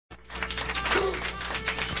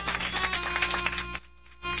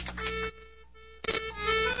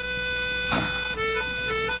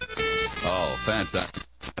Fantastic.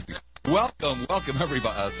 Welcome,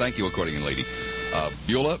 everybody. Thank you, accordion lady.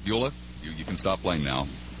 Beulah, you can stop playing now.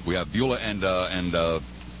 We have Beulah and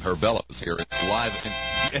her bellows here live.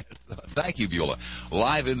 Yes, thank you, Beulah.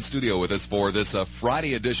 Live in studio with us for this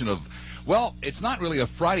Friday edition of, well, it's not really a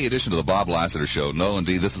Friday edition of the Bob Lassiter Show. No,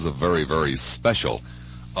 indeed, this is a very, very special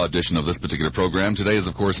edition of this particular program. Today is,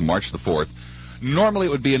 of course, March the 4th. Normally it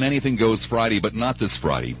would be an Anything Goes Friday, but not this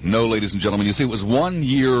Friday. No, ladies and gentlemen, you see, it was 1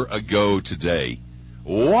 year ago today.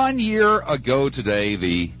 1 year ago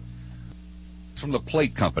today, from the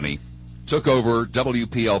Plate Company took over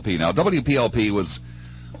WPLP. Now, WPLP was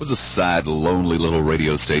a sad, lonely little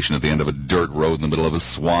radio station at the end of a dirt road in the middle of a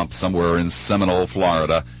swamp somewhere in Seminole,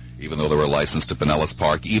 Florida. Even though they were licensed to Pinellas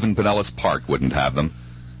Park, even Pinellas Park wouldn't have them.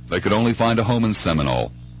 They could only find a home in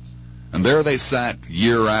Seminole. And there they sat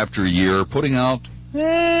year after year, putting out,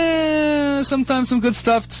 sometimes some good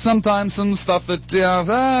stuff, sometimes some stuff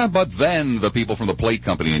that, but then the people from the Plate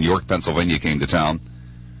Company in York, Pennsylvania came to town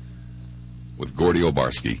with Gordy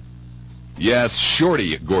Obarski. Yes,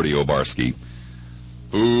 Shorty Gordy Obarski.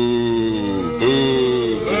 Boo,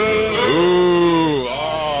 boo, boo.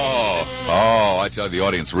 Oh, I tell you, the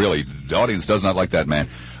audience does not like that man.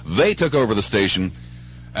 They took over the station.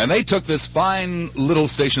 And they took this fine little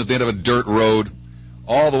station at the end of a dirt road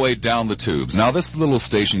all the way down the tubes. Now, this little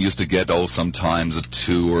station used to get, sometimes a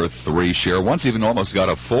 2 or 3 share. Once even almost got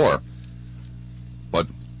a 4. But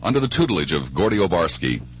under the tutelage of Gordy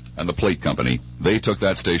Obarski and the Plate Company, they took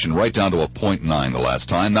that station right down to a 0.9 the last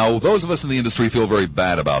time. Now, those of us in the industry feel very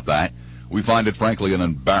bad about that. We find it, frankly, an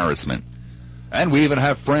embarrassment. And we even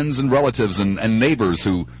have friends and relatives and neighbors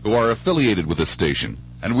who are affiliated with this station.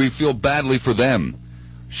 And we feel badly for them.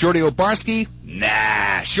 Shorty Obarski?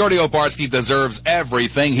 Nah, Shorty Obarski deserves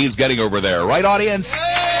everything he's getting over there. Right, audience?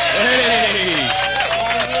 Hey!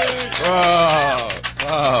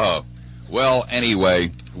 Oh. Well,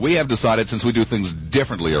 anyway, we have decided, since we do things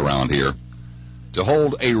differently around here, to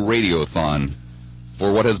hold a radiothon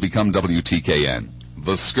for what has become WTKN,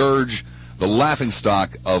 the scourge, the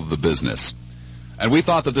laughingstock of the business. And we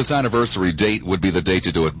thought that this anniversary date would be the date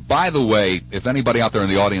to do it. By the way, if anybody out there in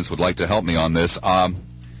the audience would like to help me on this,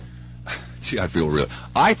 gee, I feel real.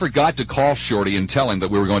 I forgot to call Shorty and tell him that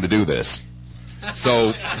we were going to do this.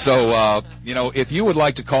 So, if you would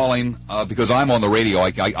like to call him, because I'm on the radio,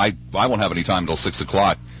 I won't have any time until 6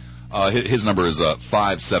 o'clock. His number is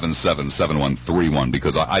 577-7131,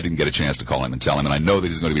 because I didn't get a chance to call him and tell him, and I know that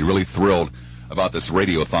he's going to be really thrilled about this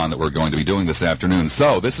radiothon that we're going to be doing this afternoon.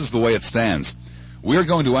 So, this is the way it stands. We're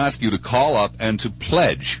going to ask you to call up and to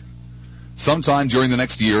pledge sometime during the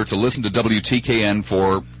next year to listen to WTKN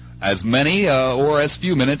for as many or as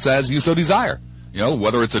few minutes as you so desire.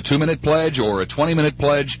 Whether it's a 2-minute pledge or a 20-minute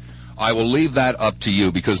pledge, I will leave that up to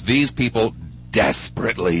you, because these people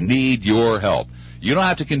desperately need your help. You don't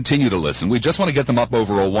have to continue to listen. We just want to get them up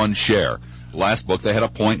over a 1 share. Last book, they had a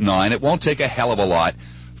 0.9. It won't take a hell of a lot.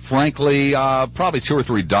 Frankly, probably 2 or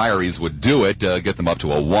 3 diaries would do it, get them up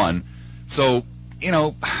to a 1. So,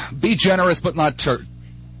 be generous, but not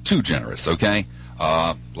too generous, okay?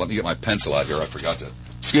 Let me get my pencil out here. I forgot to...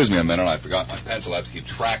 Excuse me a minute, I forgot my pencil. I have to keep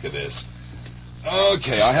track of this.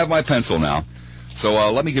 Okay, I have my pencil now.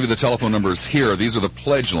 So let me give you the telephone numbers here. These are the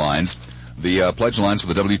pledge lines. The pledge lines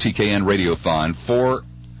for the WTKN Radiothon,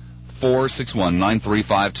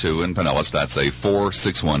 461-9352 in Pinellas. That's a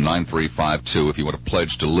 461-9352 if you want to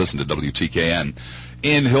pledge to listen to WTKN.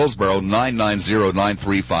 In Hillsborough,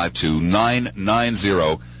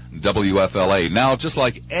 990-9352, 990-WFLA. Now, just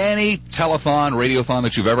like any telethon, radiothon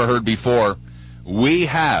that you've ever heard before, we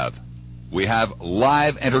have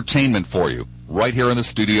live entertainment for you right here in the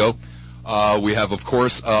studio. We have, of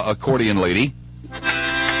course, accordion lady.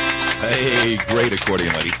 Hey, great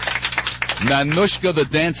accordion lady. Nanushka the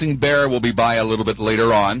Dancing Bear will be by a little bit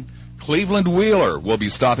later on. Cleveland Wheeler will be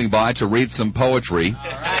stopping by to read some poetry.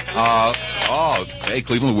 Hey,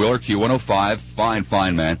 Cleveland Wheeler, Q105.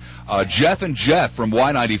 Fine, man. Jeff and Jeff from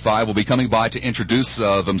Y95 will be coming by to introduce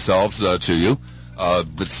themselves to you.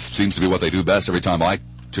 This seems to be what they do best every time I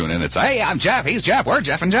tune in. It's, hey, I'm Jeff, he's Jeff, we're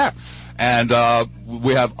Jeff and Jeff. And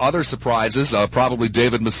we have other surprises. Probably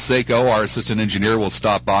David Maseko, our assistant engineer, will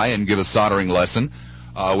stop by and give a soldering lesson.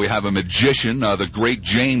 We have a magician. The great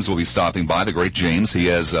James will be stopping by. The great James, he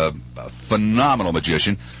is a phenomenal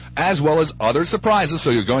magician, as well as other surprises,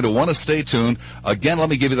 so you're going to want to stay tuned. Again, let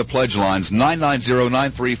me give you the pledge lines,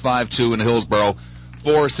 990-9352 in Hillsborough,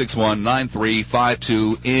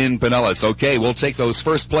 461-9352 in Pinellas. Okay, we'll take those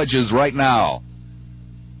first pledges right now.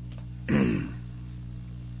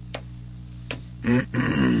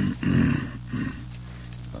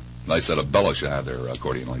 Nice set of bellows you have there,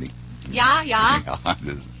 accordion lady. Yeah.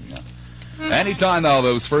 Anytime now,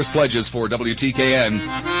 those first pledges for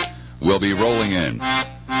WTKN will be rolling in.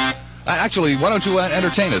 Actually, why don't you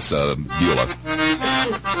entertain us, Beulah?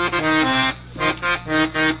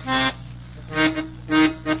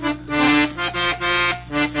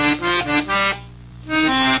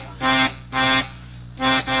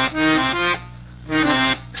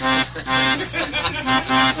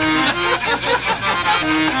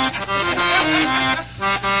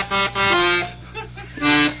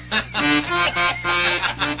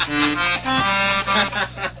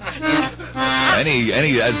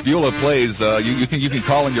 As Beulah plays, you can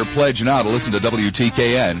call in your pledge now to listen to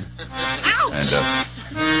WTKN. Ouch!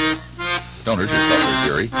 And don't hurt yourself,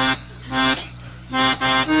 dearie.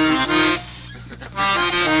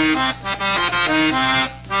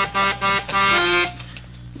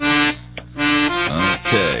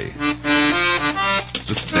 Okay. Is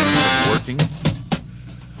this thing working?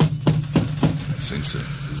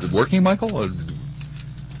 Is it working, Michael?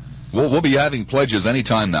 We'll be having pledges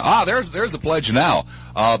anytime now. There's a pledge now.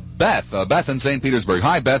 Beth in St. Petersburg.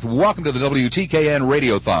 Hi, Beth. Welcome to the WTKN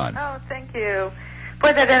Radiothon. Oh, thank you.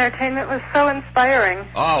 Boy, that entertainment was so inspiring.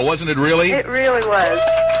 Oh, wasn't it really? It really was.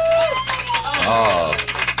 Oh.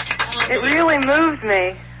 It really moved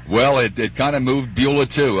me. Well, it kind of moved Beulah,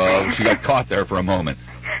 too. She got caught there for a moment.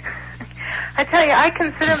 I tell you, I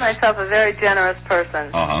consider myself a very generous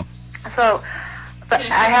person. Uh-huh. But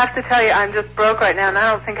I have to tell you, I'm just broke right now, and I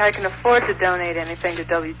don't think I can afford to donate anything to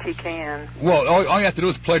WTKN. Well, all you have to do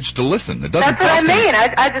is pledge to listen. It doesn't That's what cost I mean.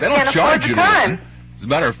 anything. I just can't afford the time. As a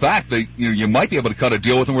matter of fact, you might be able to cut a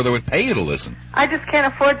deal with them where they would pay you to listen. I just can't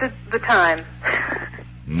afford the time.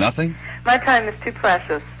 Nothing? My time is too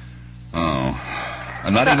precious. Oh.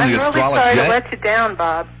 And not even the Astrologette? I'm really sorry to let you down,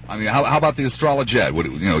 Bob. I mean, how about the Astrologette? Do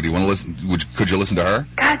you want to listen? Could you listen to her?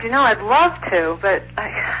 God, I'd love to, but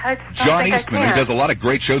I just don't John think Eastman, I can. who does a lot of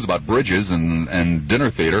great shows about bridges and dinner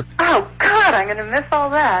theater. Oh, God, I'm going to miss all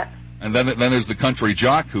that. And then there's the country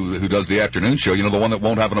jock who does the afternoon show. You know, the one that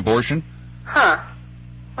won't have an abortion? Huh.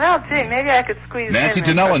 Well, gee, maybe I could squeeze Nancy in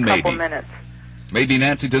for Donnellan, a couple maybe. minutes. Maybe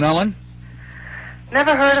Nancy Donnellan?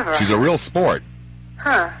 Never heard of her. She's a real sport.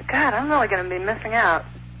 Huh. God, I'm really going to be missing out.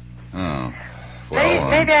 Oh. Well,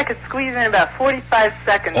 maybe I could squeeze in about 45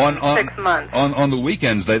 seconds in 6 months. On the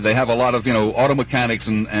weekends, they have a lot of, auto mechanics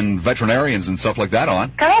and veterinarians and stuff like that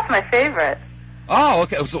on. God, that's my favorite. Oh,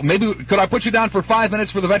 okay. So maybe, could I put you down for 5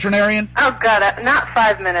 minutes for the veterinarian? Oh, God, not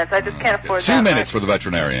 5 minutes. I just can't afford that 2 minutes much. for the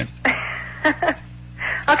veterinarian.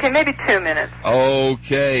 Okay, maybe 2 minutes.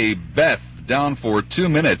 Okay, Beth, down for 2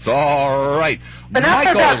 minutes. All right. But not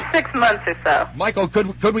Michael, for about 6 months or so. Michael,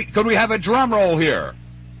 could we have a drum roll here?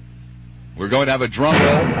 We're going to have a drum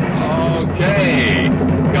roll. Okay.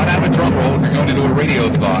 Got to have a drum roll if you're going to do a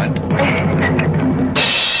radiothon.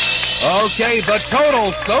 Okay, the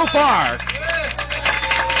total so far.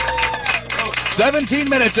 17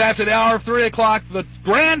 minutes after the hour of 3 o'clock. The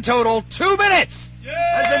grand total, 2 minutes,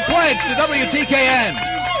 has been pledged to WTKN.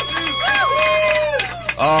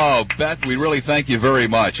 Oh, Beth, we really thank you very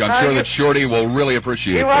much. I'm sure that Shorty will really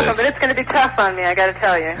appreciate this. You're welcome, but it's going to be tough on me, I got to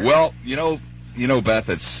tell you. Well, you know,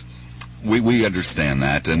 Beth, we understand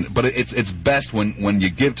that, but it's best when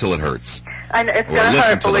you give till it hurts. I know, it's going to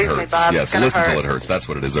hurt, believe me, Bob. Yes, listen till it hurts. That's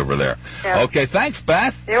what it is over there. Yeah. Okay, thanks,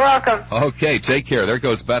 Beth. You're welcome. Okay, take care. There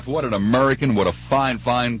goes Beth. What an American. What a fine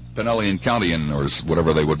Pinellian Countyan, or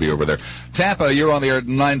whatever they would be over there. Tampa, you're on the air at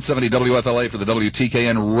 970 WFLA for the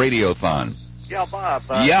WTKN Radiothon. Yeah, Bob.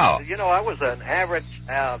 Yeah. I was an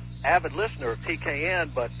avid listener of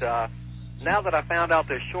TKN, but now that I found out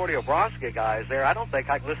this Shorty Obrowski guy is there, I don't think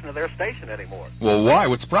I can listen to their station anymore. Well, why?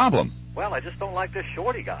 What's the problem? Well, I just don't like this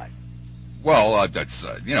Shorty guy. Well, that's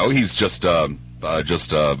he's just a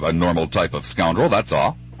normal type of scoundrel. That's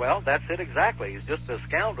all. Well, that's it exactly. He's just a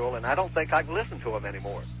scoundrel, and I don't think I can listen to him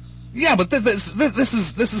anymore. Yeah, but this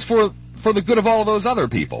is for the good of all of those other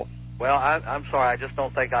people. Well, I'm sorry. I just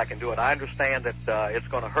don't think I can do it. I understand that it's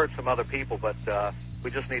going to hurt some other people, but we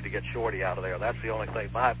just need to get Shorty out of there. That's the only thing,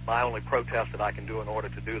 my only protest that I can do in order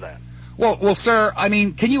to do that. Well, sir, I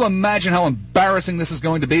mean, can you imagine how embarrassing this is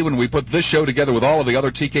going to be when we put this show together with all of the other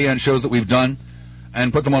TKN shows that we've done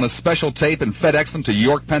and put them on a special tape and FedEx them to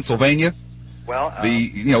York, Pennsylvania? Well,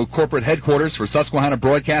 the corporate headquarters for Susquehanna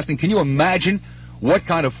Broadcasting. Can you imagine what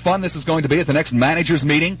kind of fun this is going to be at the next managers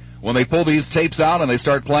meeting when they pull these tapes out and they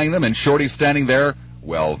start playing them and Shorty's standing there,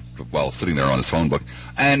 well, sitting there on his phone book,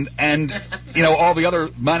 and all the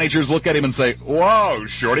other managers look at him and say, "Whoa,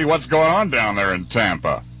 Shorty, what's going on down there in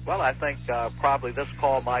Tampa?" Well, I think probably this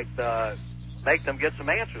call might make them get some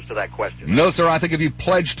answers to that question. No, sir, I think if you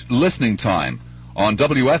pledged listening time on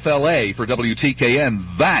WFLA for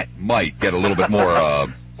WTKN, that might get a little bit more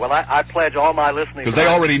Well, I pledge all my listening. Because they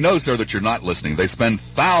already know, sir, that you're not listening. They spend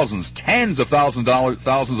thousands, tens of thousands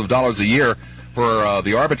of dollars a year for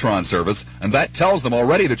the Arbitron service, and that tells them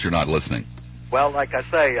already that you're not listening. Well, like I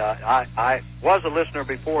say, I was a listener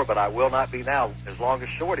before, but I will not be now as long as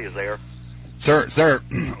Shorty is there. Sir,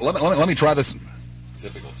 let me try this.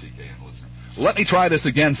 Typical TKN listener. Let me try this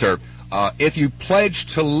again, sir. If you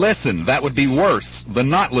pledge to listen, that would be worse than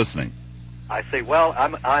not listening. I see. Well,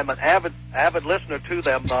 I'm an avid listener to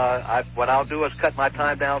them. What I'll do is cut my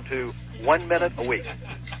time down to 1 minute a week.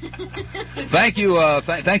 Thank you.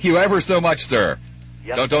 Thank you ever so much, sir.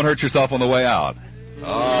 Yes. Don't hurt yourself on the way out.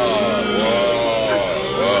 Whoa.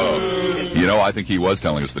 You know, I think he was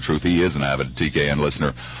telling us the truth. He is an avid TKN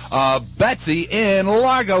listener. Betsy in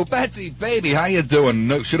Largo. Betsy, baby, how you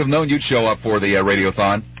doing? Should have known you'd show up for the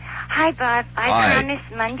Radiothon. Hi, Bob. I promise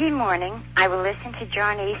Monday morning I will listen to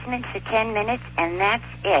John Eastman for 10 minutes, and that's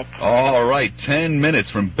it. All right, 10 minutes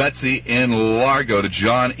from Betsy in Largo to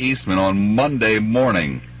John Eastman on Monday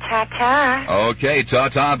morning. Ta-ta. Okay,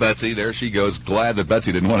 ta-ta, Betsy. There she goes. Glad that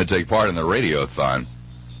Betsy didn't want to take part in the Radiothon.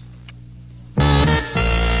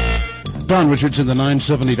 Don Richardson, the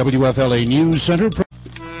 970 WFLA News Center.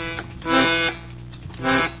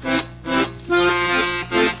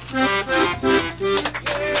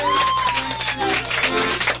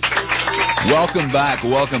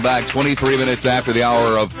 Welcome back. 23 minutes after the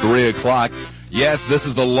hour of 3 o'clock. Yes, this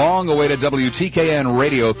is the long-awaited WTKN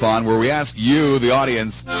Radiothon, where we ask you, the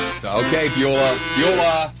audience, okay, Beulah,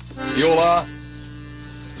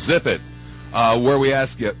 zip it, where we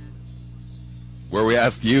ask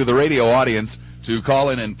you, the radio audience, to call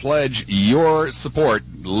in and pledge your support,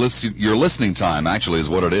 your listening time, actually, is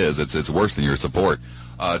what it is. It's worse than your support,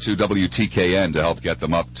 to WTKN to help get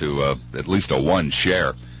them up to at least a 1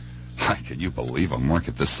 share. Can you believe a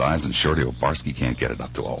market this size and Shorty Obarski can't get it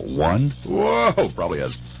up to a 1? Whoa, probably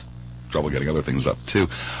has trouble getting other things up, too.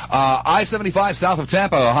 I-75 south of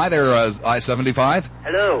Tampa. Hi there, I-75.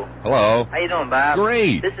 Hello. Hello. How you doing, Bob?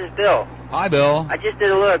 Great. This is Bill. Hi, Bill. I just did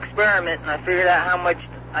a little experiment, and I figured out how much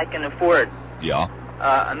I can afford. Yeah.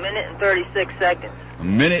 A minute and 36 seconds. A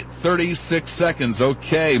minute, 36 seconds.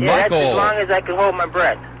 Okay, yeah, Michael. That's as long as I can hold my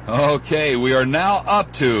breath. Okay, we are now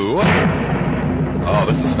up to... Oh,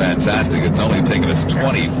 this is fantastic. It's only taken us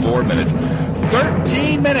 24 minutes.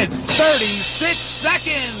 13 minutes, 36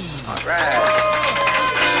 seconds. All right.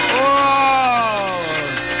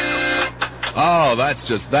 Whoa. Oh,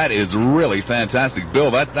 that is really fantastic.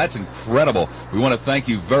 Bill, that's incredible. We want to thank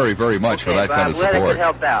you very, very much for that Bob, kind of support. glad I could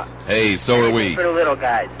help out. Hey, so are we. For the little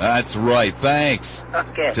guys. That's right. Thanks.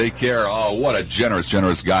 Okay. Take care. Oh, what a generous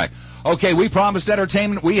guy. Okay, we promised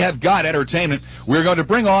entertainment. We have got entertainment. We're going to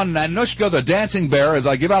bring on Nanushka the Dancing Bear as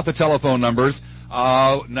I give out the telephone numbers.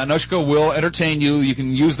 Nanushka will entertain you. You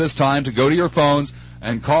can use this time to go to your phones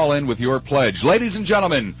and call in with your pledge. Ladies and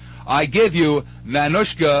gentlemen, I give you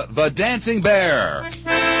Nanushka the Dancing Bear.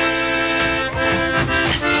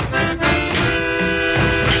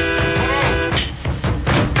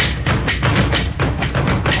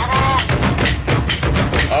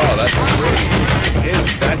 Oh, that's great.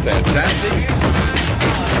 Isn't that fantastic?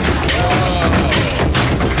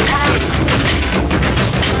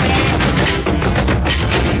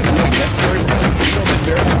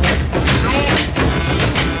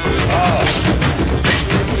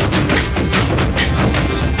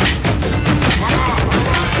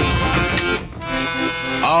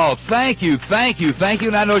 Oh, thank you,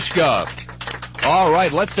 Nanushka. All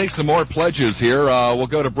right, let's take some more pledges here. We'll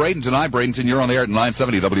go to Bradenton. Hi, Bradenton. You're on the air at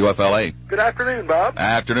 970 WFLA. Good afternoon, Bob.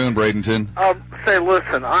 Afternoon, Bradenton. Say,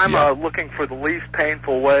 listen, I'm looking for the least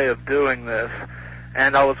painful way of doing this,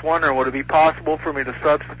 and I was wondering, would it be possible for me to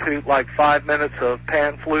substitute like 5 minutes of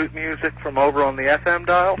pan flute music from over on the FM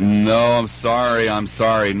dial? No, I'm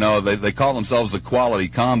sorry. No, they call themselves the Quality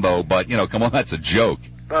Combo, but, come on, that's a joke.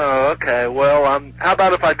 Oh, okay. Well, how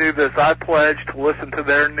about if I do this? I pledge to listen to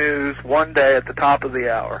their news one day at the top of the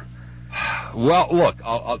hour. Well, look,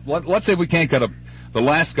 let's say we can't get the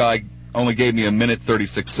last guy only gave me a minute,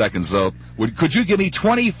 36 seconds, so could you give me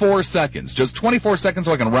 24 seconds? Just 24 seconds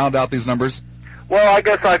so I can round out these numbers? Well, I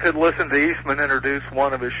guess I could listen to Eastman introduce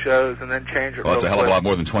one of his shows and then change it. Well, that's a hell of a quick. lot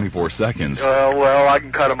more than 24 seconds. Well, I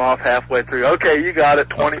can cut him off halfway through. Okay, you got it.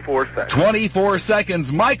 24 seconds. 24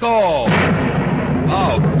 seconds. Michael!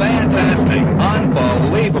 Oh, fantastic.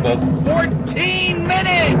 Unbelievable. 14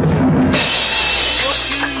 minutes!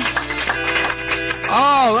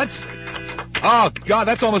 Oh, God,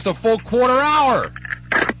 that's almost a full quarter hour.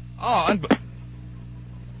 Oh,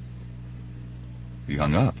 he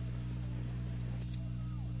hung up.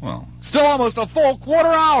 Well, still almost a full quarter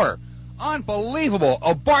hour. Unbelievable.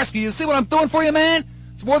 Obarski, you see what I'm doing for you, man?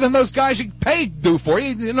 It's more than those guys you paid do for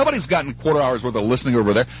you. Nobody's gotten quarter hours worth of listening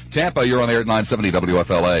over there. Tampa, you're on the air at 970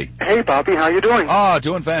 WFLA. Hey, Bobby, how you doing?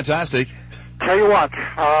 Doing fantastic. Tell you what,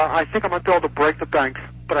 I think I'm going to be able to break the bank,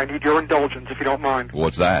 but I need your indulgence if you don't mind.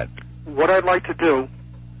 What's that? What I'd like to do,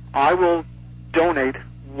 I will donate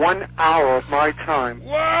 1 hour of my time.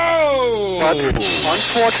 Whoa! But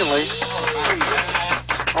unfortunately,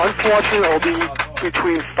 it'll be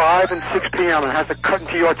between 5 and 6 p.m. and it has to cut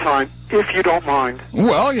into your time, if you don't mind.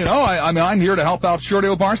 Well, you know, I mean, I'm here to help out Shorty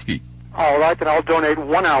Obarski. All right, then I'll donate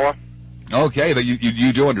 1 hour. Okay, but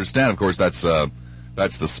you do understand, of course, that's the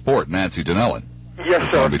sport, Nancy Donnellan. Yes,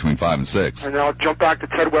 it's sir. on between 5 and 6. And then I'll jump back to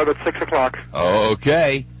Ted Webb at 6 o'clock.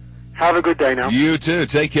 Okay. Have a good day now. You too.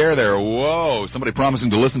 Take care there. Whoa, somebody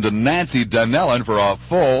promising to listen to Nancy Donnellan for a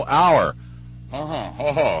full hour.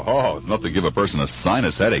 Enough to give a person a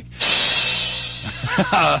sinus headache.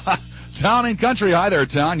 Town and Country. Hi there,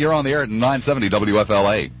 Town. You're on the air at 970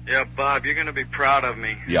 WFLA. Yeah, Bob, you're going to be proud of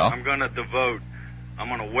me. Yeah? I'm going to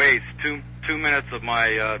waste two minutes of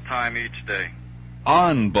my time each day.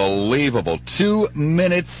 Unbelievable. 2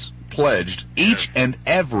 minutes pledged each and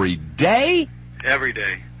every day? Every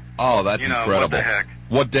day. Oh, that's incredible. What the heck?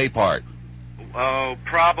 What day part? Oh,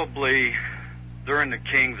 probably during the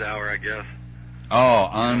King's hour, I guess. Oh,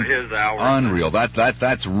 his hour. Unreal.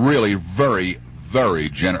 That's really very, very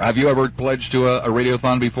generous. Have you ever pledged to a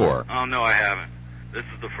radiothon before? Oh, no, I haven't. This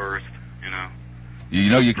is the first, you know.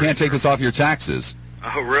 You know, you can't take this off your taxes.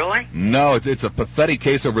 Oh, really? No, it's a pathetic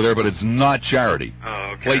case over there, but it's not charity.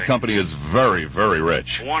 Oh, okay. Plate Company is very, very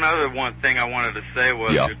rich. One thing I wanted to say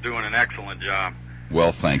was you're doing an excellent job.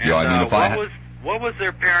 Well, thank you. And, I mean, what was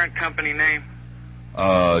their parent company name?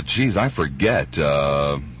 Geez, I forget.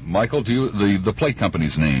 Michael, do you the plate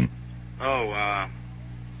company's name? Oh,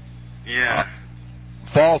 yeah.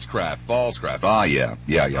 Fallscraft. Ah, yeah.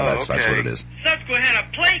 That's what it is. Susquehanna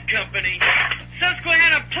Plate Company.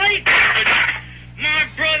 My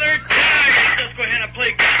brother died at Susquehanna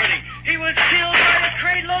Plate Company. He was killed by a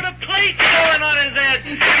crate load of plates going on his head.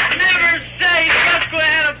 Never say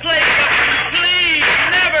Susquehanna Plate Company. Please,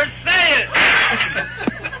 never say it.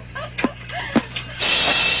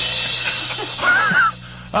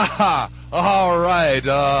 All right.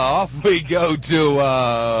 Off we go to,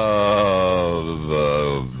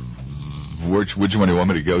 which one do you want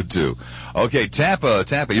me to go to? Okay, Tampa,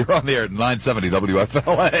 you're on the air at 970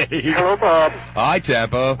 WFLA. Hello, Bob. Hi,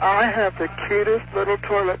 Tampa. I have the cutest little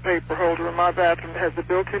toilet paper holder in my bathroom that has the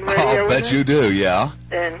built-in radio I'll bet you do, yeah.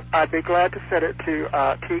 And I'd be glad to set it to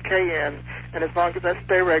TKN. And as long as I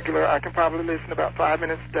stay regular, I can probably listen about 5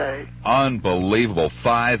 minutes a day. Unbelievable.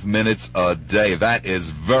 5 minutes a day. That is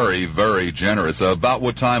very, very generous. About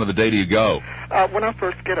what time of the day do you go? When I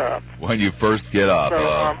first get up. When you first get up. So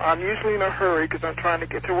I'm usually in a hurry because I'm trying to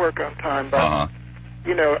get to work on time. But,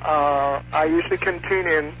 you know, I usually can tune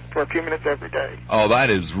in for a few minutes every day. Oh, that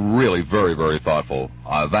is really very, very thoughtful.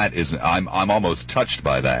 I'm almost touched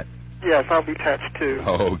by that. Yes, I'll be touched, too.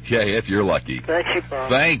 Okay, if you're lucky. Thank you, Bob.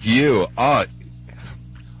 Thank you. I've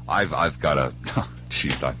got to...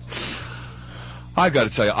 Jeez, I've got to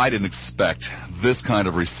tell you, I didn't expect this kind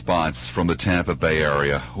of response from the Tampa Bay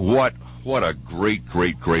area. What a great...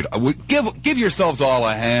 Give yourselves all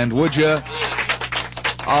a hand, would you?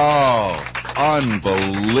 Oh,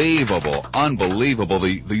 unbelievable.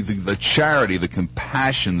 The charity, the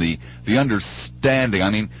compassion, the understanding. I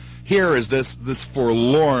mean... Here is this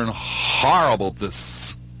forlorn, horrible,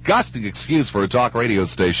 disgusting excuse for a talk radio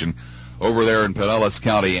station over there in Pinellas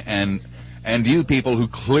County, and you people who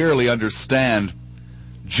clearly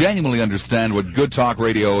genuinely understand what good talk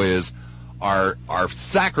radio is, are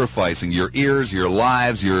sacrificing your ears, your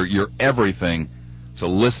lives, your everything to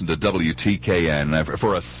listen to WTKN. And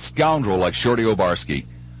for a scoundrel like Shorty Obarski,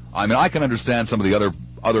 I mean, I can understand some of the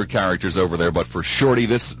other characters over there, but for Shorty,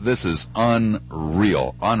 this is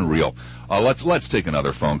unreal. Let's take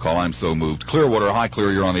another phone call. I'm so moved. Clearwater, hi,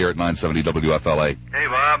 Clear. You're on the air at 970 WFLA. Hey,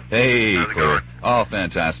 Bob. Hey, how's it Clear. going? Oh,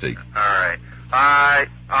 fantastic. All right.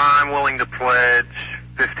 I'm willing to pledge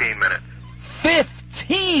 15 minutes.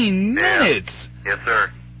 15 minutes? Yes,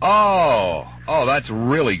 sir. Oh, that's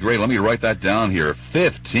really great. Let me write that down here.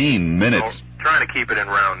 15 minutes. Well, trying to keep it in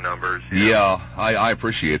round numbers. Yeah, I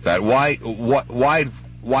appreciate that. Why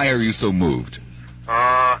are you so moved?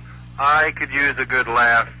 I could use a good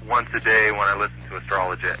laugh once a day when I listen to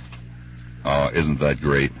Astrology. Oh, isn't that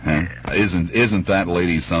great? Huh? Yeah. Isn't that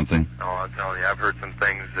lady something? Oh, I'm telling you, I've heard some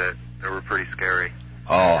things that were pretty scary.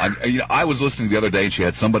 Oh, I was listening the other day, and she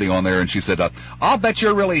had somebody on there, and she said, I'll bet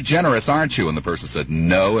you're really generous, aren't you? And the person said,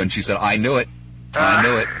 no, and she said, I knew it. I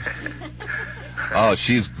knew it. Oh,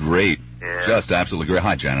 she's great. Yeah. Just absolutely great.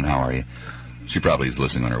 Hi, Janet, how are you? She probably is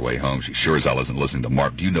listening on her way home. She sure as hell isn't listening to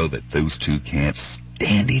Mark. Do you know that those two can't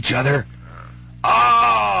stand each other?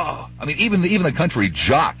 Oh! I mean, even the country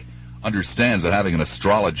jock understands that having an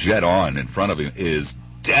Astrolojet on in front of him is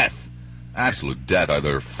death. Absolute death.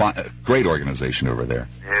 They're great organization over there.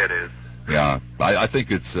 Yeah, it is. Yeah, I think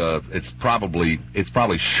it's probably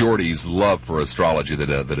Shorty's love for astrology that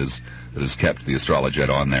has kept the Astrolojet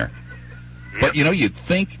on there. Yep. But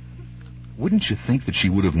wouldn't you think that she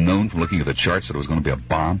would have known from looking at the charts that it was going to be a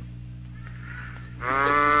bomb?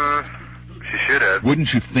 She should have.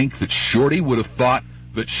 Wouldn't you think that Shorty would have thought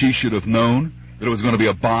that she should have known that it was going to be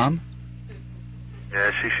a bomb?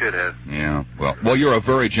 Yeah, she should have. Yeah, well, you're a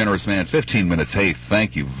very generous man. 15 minutes. Hey,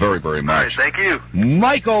 thank you very, very much. All right, thank you.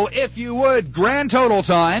 Michael, if you would, grand total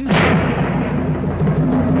time, 1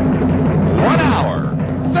 hour,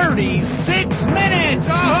 36 minutes.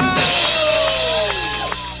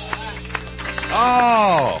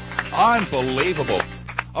 Oh, unbelievable.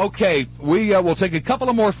 Okay, we will take a couple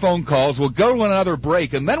of more phone calls. We'll go to another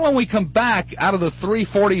break, and then when we come back out of the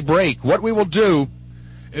 3:40 break, what we will do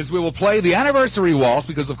is we will play the anniversary waltz,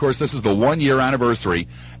 because, of course, this is the 1-year anniversary,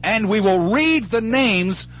 and we will read the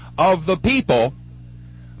names of the people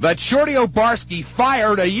that Shorty Obarski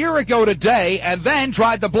fired a year ago today and then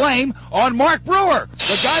tried to blame on Mark Brewer,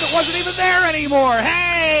 the guy that wasn't even there anymore.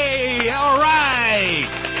 Hey, all right.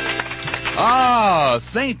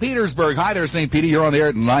 St. Petersburg. Hi there, St. Petey. You're on the air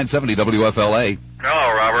at 970 WFLA.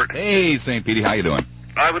 Hello, Robert. Hey, St. Petey. How you doing?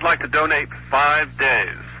 I would like to donate 5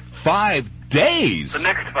 days. 5 days? The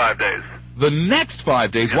next 5 days. The next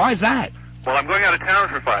 5 days? Yeah. Why is that? Well, I'm going out of town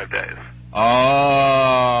for 5 days.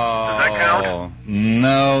 Oh. Does that count?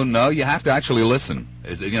 No. You have to actually listen.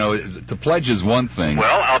 To pledge is one thing.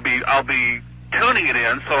 Well, I'll be tuning it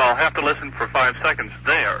in, so I'll have to listen for 5 seconds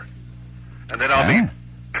there, and then I'll be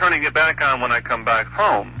turning it back on when I come back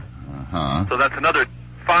home. So that's another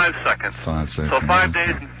 5 seconds. 5 seconds. So 5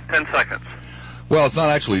 days and 10 seconds. Well, it's not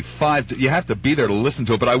actually 5. You have to be there to listen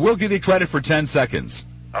to it, but I will give you credit for 10 seconds.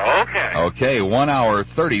 Okay. Okay, 1 hour,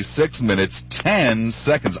 36 minutes, 10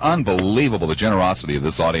 seconds. Unbelievable, the generosity of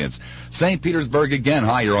this audience. St. Petersburg again.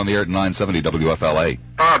 Hi, you're on the air at 970 WFLA.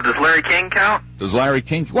 Bob, does Larry King count? Does Larry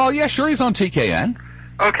King? Well, yeah, sure, he's on TKN.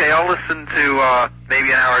 Okay, I'll listen to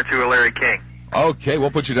maybe an hour or two of Larry King. Okay,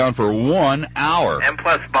 we'll put you down for 1 hour. And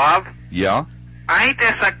plus, Bob? Yeah? I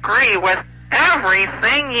disagree with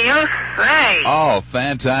everything you say. Oh,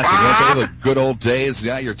 fantastic. Bob? Okay, the good old days.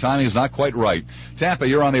 Yeah, your timing is not quite right. Tampa,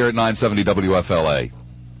 you're on the air at 970 WFLA.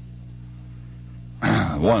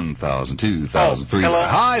 1,000, 2,000, 3,000. Hello.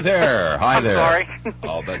 Hi there. Hi there. Sorry.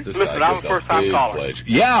 I'll bet this Listen, guy I'm gets a first-time big caller. pledge.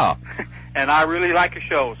 Yeah. And I really like your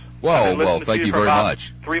shows. Well, thank you very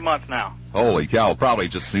much. 3 months now. Holy cow, probably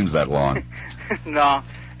just seems that long. No,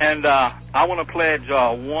 and I want to pledge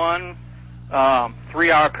 1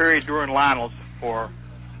 3-hour period during Lionel's for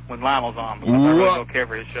when Lionel's on, because I really don't care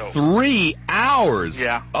for his show. 3 hours?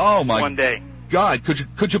 Yeah. Oh, my 1 day. God,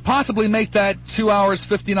 could you possibly make that 2 hours,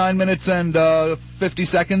 59 minutes, and 50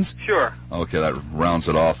 seconds? Sure. Okay, that rounds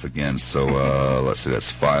it off again. So let's see,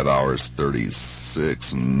 that's 5 hours,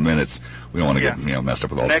 36 minutes. We don't want to get messed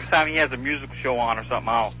up with all. Next time he has a musical show on or something,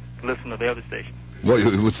 I'll listen to the other station.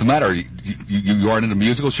 What's the matter? You aren't into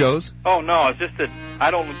musical shows? Oh no, it's just that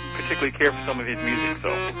I don't particularly care for some of his music.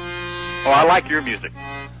 So, I like your music.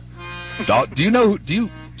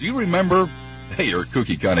 Do you remember? Hey, you're a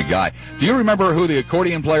kooky kind of guy. Do you remember who the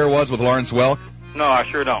accordion player was with Lawrence Welk? No, I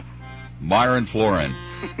sure don't. Myron Florin.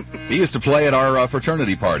 He used to play at our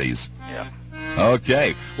fraternity parties. Yeah.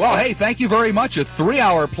 Okay. Well, hey, thank you very much. A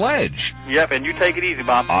 3-hour pledge. Yep, and you take it easy,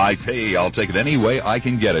 Bob. I'll take it any way I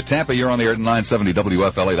can get it. Tampa, you're on the air at 970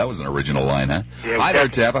 WFLA. That was an original line, huh? Yeah, Hi there,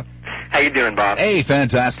 Tampa. How you doing, Bob? Hey,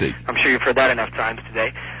 fantastic. I'm sure you've heard that enough times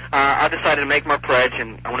today. I decided to make my pledge,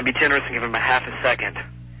 and I want to be generous and give him a half a second.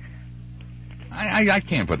 I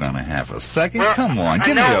can't put down a half a second. Well, Come on,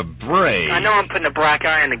 give me a break. I know I'm putting a black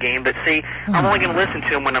eye in the game, but see, I'm only going to listen to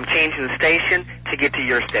him when I'm changing the station to get to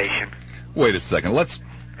your station. Wait a second.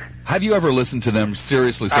 Have you ever listened to them?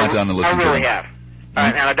 Seriously, sat down and listened to them? I really have.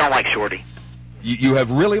 And I don't like Shorty. You have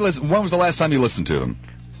really listened? When was the last time you listened to them?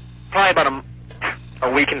 Probably about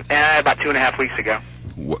a week, about 2.5 weeks ago.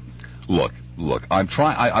 Look, I'm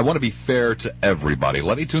trying. I want to be fair to everybody.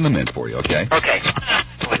 Let me tune them in for you, okay? Okay.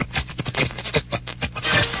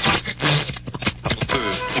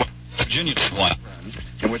 Virginia one.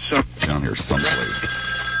 And which down here someplace.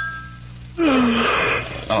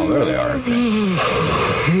 Oh, there they are.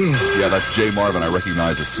 Yeah, that's Jay Marvin. I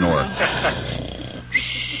recognize his snore.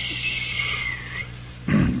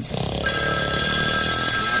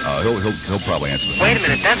 He'll probably answer the phone. Wait a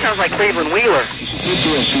minute, that sounds like Cleveland Wheeler.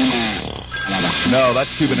 No,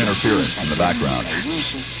 that's Cuban interference in the background.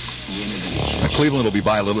 Cleveland will be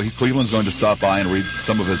by a little. Cleveland's going to stop by and read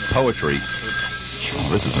some of his poetry. Oh,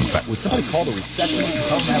 this is in fact. Would somebody call the receptionist and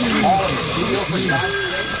tell them to have a call in the studio for you?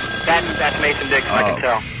 That's Mason Dixon, I can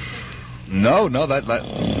tell. No,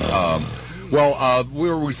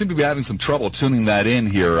 we seem to be having some trouble tuning that in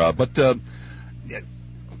here. But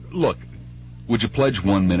look, would you pledge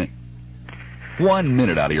 1 minute? 1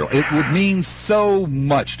 minute out of your... It would mean so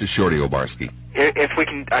much to Shorty Obarski. If we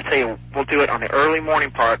can, I tell you, we'll do it on the early morning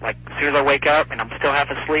part, like as soon as I wake up and I'm still half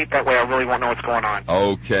asleep. That way I really won't know what's going on.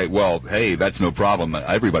 Okay, well, hey, that's no problem.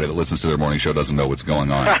 Everybody that listens to their morning show doesn't know what's going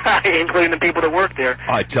on. Including the people that work there.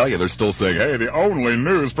 I tell you, they're still saying, hey, the only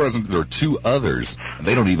news present. There are two others, and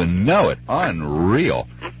they don't even know it. Unreal.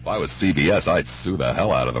 If I was CBS, I'd sue the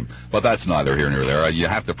hell out of them. But that's neither here nor there. You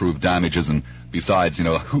have to prove damages, and besides,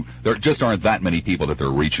 there just aren't that many people that they're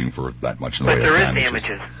reaching for that much in the way of damages. But there is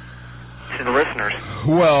damages. To the listeners.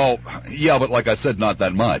 Well, yeah, but like I said, not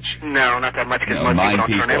that much. No, not that much, because most people don't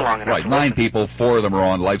turn in long enough. Right, 9 people, 4 of them are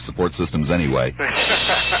on life support systems anyway.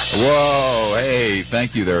 Whoa, hey,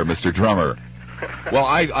 thank you there, Mr. Drummer. Well,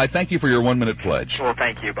 I thank you for your 1 minute pledge. Well,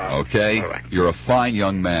 thank you, Bob. Okay? Bye-bye. You're a fine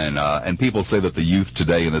young man, and people say that the youth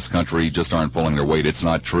today in this country just aren't pulling their weight. It's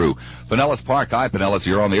not true. Pinellas Park, hi, Pinellas,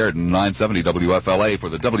 you're on the air at 970 WFLA for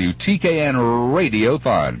the WTKN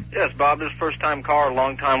Radiothon. Yes, Bob, this is first-time caller,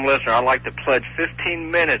 long-time listener. I'd like to pledge 15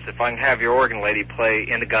 minutes if I can have your organ lady play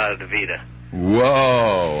In-A-Gadda-Da-Vida.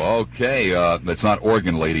 Whoa, okay. It's not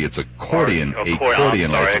organ lady, it's accordion lady.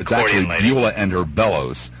 It's actually Beulah and her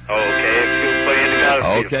bellows.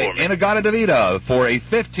 Okay, okay, In-A-Gadda-Da-Vida for a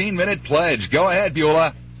 15-minute pledge. Go ahead,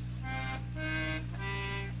 Beulah.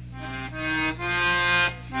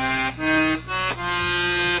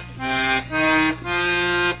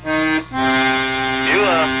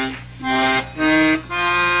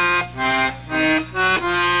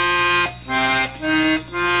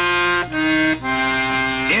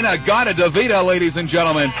 In-A-Gadda-Da-Vida, ladies and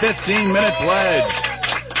gentlemen. 15-minute pledge.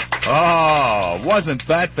 Oh, wasn't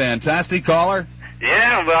that fantastic, caller?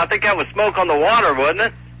 Yeah, but I think that was smoke on the water, wasn't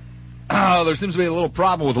it? Oh, there seems to be a little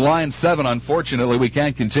problem with line 7. Unfortunately, we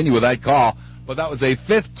can't continue with that call. But that was a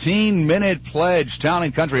 15-minute pledge. Town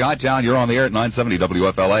and Country, hi, Town. You're on the air at 970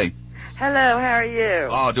 WFLA. Hello, how are you?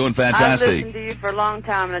 Oh, doing fantastic. I've listened to you for a long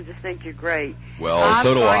time, and I just think you're great. Well,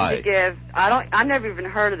 so do I. I've never even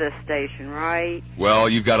heard of this station, right? Well,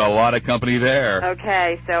 you've got a lot of company there.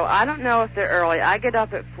 Okay, so I don't know if they're early. I get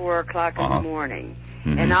up at 4 o'clock in the morning.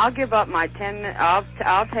 Mm-hmm. And I'll give up my 10 minutes.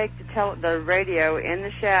 I'll take the radio in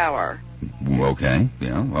the shower. Okay,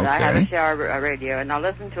 yeah, okay. I have a shower radio, and I'll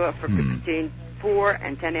listen to it for between 4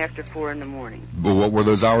 and 10 after 4 in the morning. Well, what were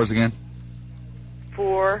those hours again?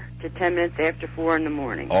 4 to 10 minutes after 4 in the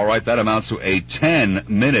morning. All right, that amounts to a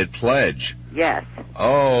 10-minute pledge. Yes.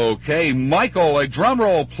 Okay, Michael, a drum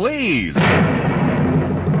roll, please.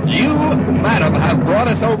 You, madam, have brought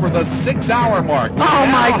us over the 6-hour mark. Oh,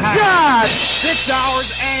 my God! 6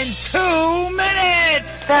 hours and 2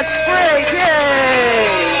 minutes! That's great!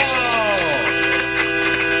 Yay!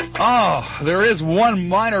 Oh, there is one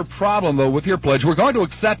minor problem, though, with your pledge. We're going to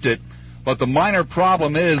accept it, but the minor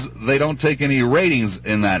problem is they don't take any ratings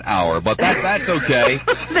in that hour. But that's okay.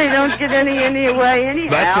 They don't get any away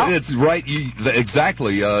anyhow. It's right.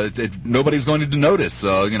 Exactly. Nobody's going to notice.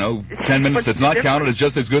 10 minutes that's not counted is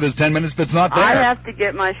just as good as 10 minutes that's not there. I have to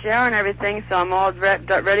get my shower and everything, so I'm all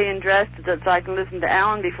ready and dressed so I can listen to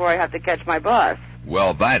Alan before I have to catch my bus.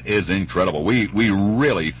 Well, that is incredible. We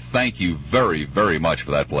really thank you very, very much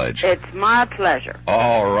for that pledge. It's my pleasure.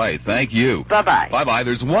 All right. Thank you. Bye-bye. Bye-bye.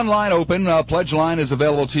 There's one line open. Pledge line is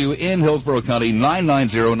available to you in Hillsborough County,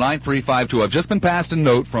 990-9352. I've just been passed a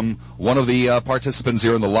note from one of the participants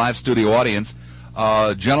here in the live studio audience.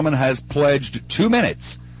 Gentleman has pledged 2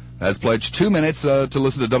 minutes. Has pledged 2 minutes to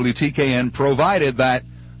listen to WTKN, provided that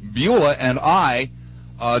Beulah and I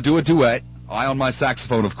do a duet. I on my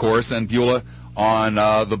saxophone, of course, and Beulah on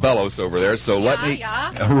the bellows over there. So let me.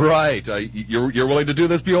 Yeah. Right. You're willing to do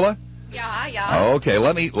this, Beulah? Yeah. Okay.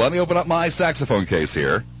 Let me open up my saxophone case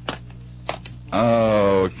here.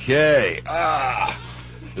 Okay.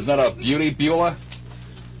 Isn't that a beauty, Beulah?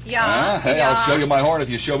 Yeah. Hey, yeah. I'll show you my horn if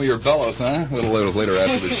you show me your bellows, huh? A little later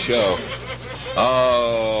after the show.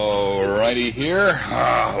 All righty here.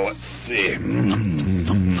 Let's see. Do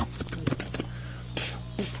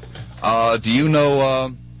you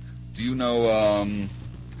know?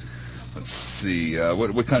 Let's see.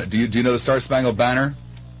 What kind of? Do you know the Star Spangled Banner?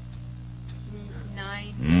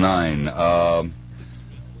 9.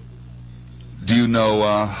 Do you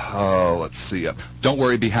know? Let's see. Don't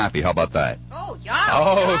worry, be happy. How about that? Oh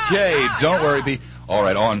yeah. Okay. Yeah, Don't worry, be. All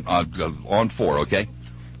right, on 4, okay?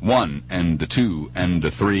 1 and 2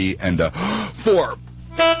 and 3 and 4.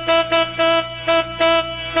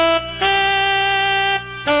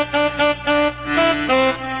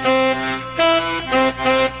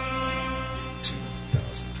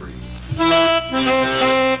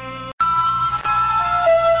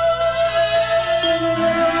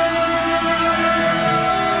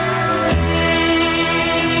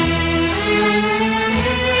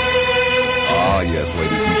 Yes,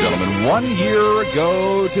 ladies and gentlemen, 1 year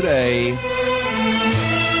ago today,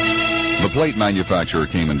 the plate manufacturer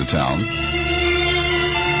came into town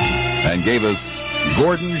and gave us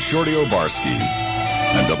Gordon Shorty Obarski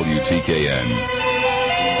and WTKN.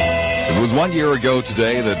 It was 1 year ago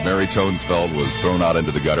today that Mary Tonesfeld was thrown out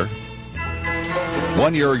into the gutter.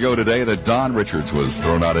 1 year ago today that Don Richards was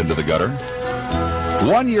thrown out into the gutter.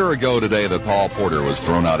 1 year ago today that Paul Porter was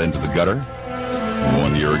thrown out into the gutter.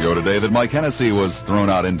 1 year ago today that Mike Hennessy was thrown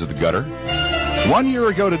out into the gutter. 1 year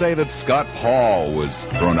ago today that Scott Paul was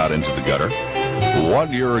thrown out into the gutter.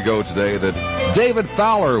 1 year ago today that David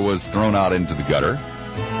Fowler was thrown out into the gutter.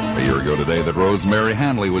 A year ago today that Rosemary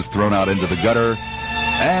Hanley was thrown out into the gutter.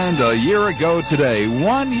 And a year ago today,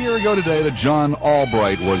 1 year ago today, that John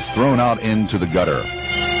Albright was thrown out into the gutter.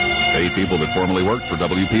 8 people that formerly worked for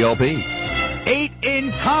WPLP. 8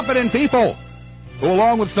 incompetent people who,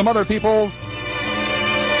 along with some other people,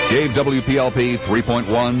 gave WPLP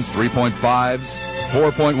 3.1s, 3.5s,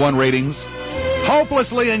 4.1 ratings.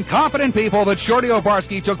 Hopelessly incompetent people that Shorty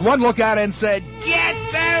Obarski took one look at and said, "Get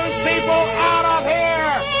those people out of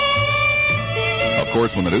here!" Of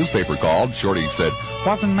course, when the newspaper called, Shorty said,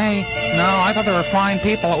 "Wasn't me. No, I thought they were fine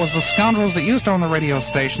people. It was the scoundrels that used to own the radio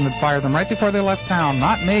station that fired them right before they left town,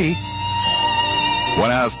 not me."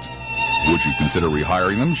 When asked, would you consider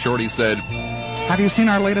rehiring them, Shorty said, "Have you seen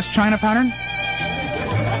our latest China pattern?"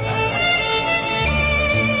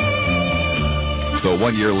 So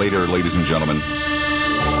 1 year later, ladies and gentlemen,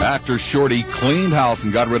 after Shorty cleaned house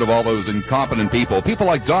and got rid of all those incompetent people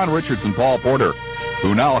like Don Richards and Paul Porter,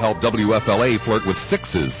 who now help WFLA flirt with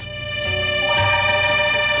 6s,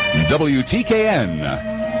 WTKN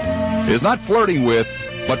is not flirting with,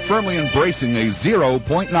 but firmly embracing a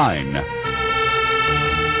 0.9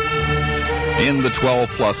 in the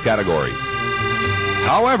 12-plus category.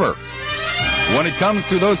 However, when it comes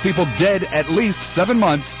to those people dead at least 7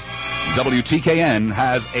 months, WTKN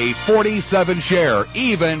has a 47 share,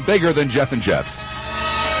 even bigger than Jeff and Jeff's.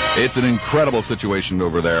 It's an incredible situation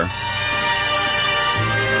over there.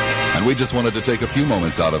 And we just wanted to take a few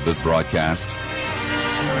moments out of this broadcast,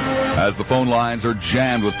 as the phone lines are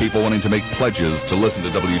jammed with people wanting to make pledges to listen to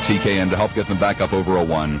WTKN to help get them back up over a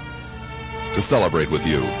 1, to celebrate with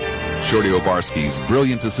you Shorty Obarski's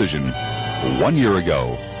brilliant decision 1 year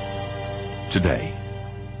ago today.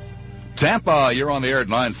 Tampa, you're on the air at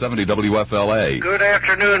 970 WFLA. Good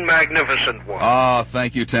afternoon, magnificent one.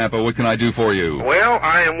 Thank you, Tampa. What can I do for you? Well,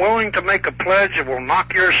 I am willing to make a pledge that will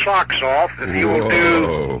knock your socks off if you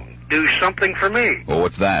will do something for me. Well,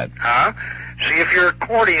 what's that? See if your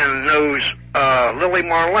accordion knows Lily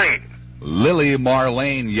Marlene. Lily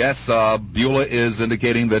Marlene, yes. Beulah is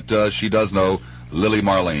indicating that she does know Lily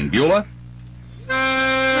Marlene. Beulah?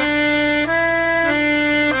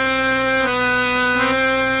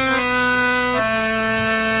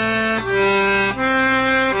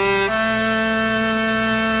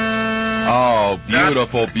 Oh,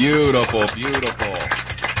 beautiful, beautiful, beautiful.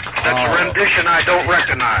 That's a rendition I don't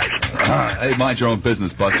recognize. Hey, mind your own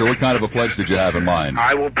business, Buster. What kind of a pledge did you have in mind?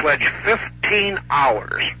 I will pledge 15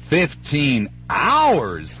 hours. 15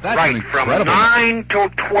 hours? That's right, incredible. From 9 till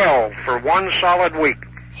 12 for 1 solid week.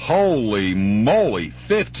 Holy moly,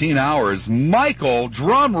 15 hours. Michael,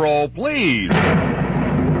 drum roll, please.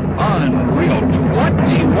 Unreal.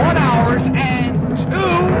 21 hours and 2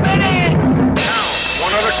 minutes. Now,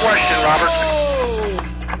 one other question, Robert.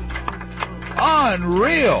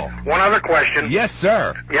 Unreal. One other question. Yes,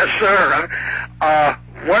 sir. Yes, sir.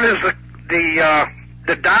 What is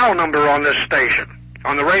the dial number on this station,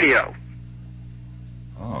 on the radio?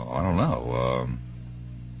 Oh, I don't know.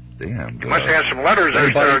 Damn. You must have some letters.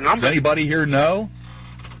 There's their number. Does anybody here know?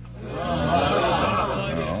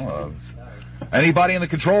 Anybody in the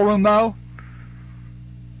control room know?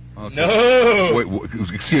 Okay. No. Wait,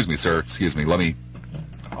 excuse me, sir. Excuse me.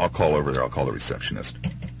 I'll call over there. I'll call the receptionist.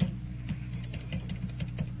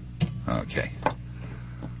 Okay.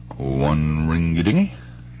 1 ringy-dingy.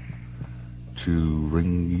 2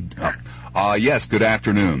 ringy... yes, good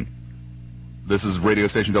afternoon. This is radio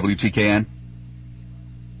station WTKN.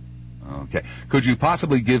 Okay. Could you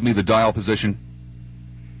possibly give me the dial position?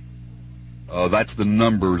 That's the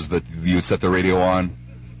numbers that you set the radio on.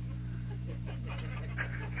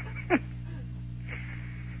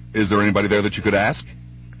 Is there anybody there that you could ask?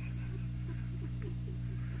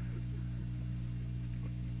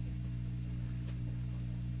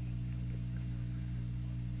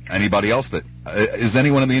 Anybody else that... is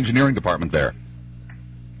anyone in the engineering department there?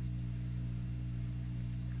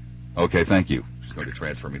 Okay, thank you. She's going to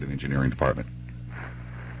transfer me to the engineering department.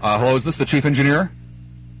 Hello, is this the chief engineer?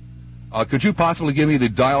 Could you possibly give me the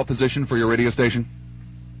dial position for your radio station?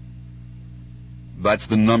 That's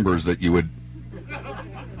the numbers that you would...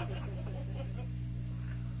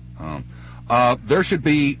 there should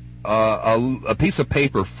be a piece of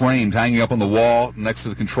paper framed hanging up on the wall next to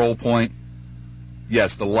the control point.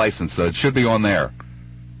 Yes, the license. It should be on there.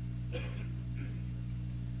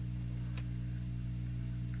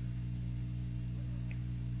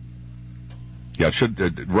 Yeah, it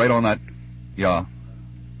should, right on that, yeah.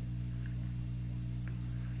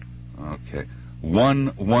 Okay.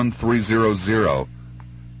 11300.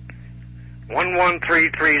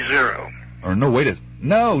 11330. Or no, wait a...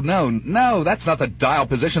 No, that's not the dial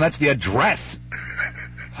position, that's the address.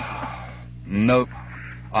 No,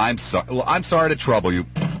 I'm sorry to trouble you.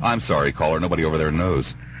 I'm sorry, caller, nobody over there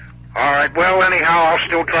knows. All right, well, anyhow, I'll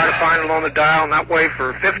still try to find it on the dial, and that way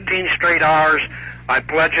for 15 straight hours, I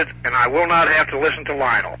pledge it, and I will not have to listen to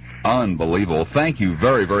Lionel. Unbelievable. Thank you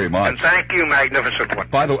very, very much. And thank you, magnificent one.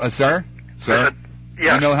 By the way, sir? Yes.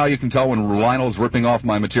 You know how you can tell when Lionel's ripping off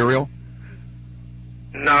my material?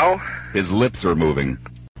 No. His lips are moving.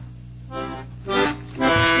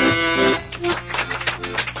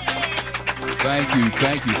 Thank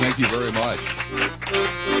you very much.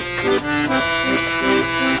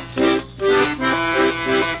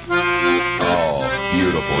 Oh,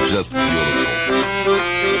 beautiful, just beautiful.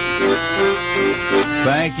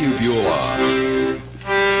 Thank you, Beulah.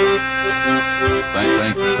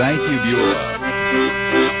 Thank you, Beulah.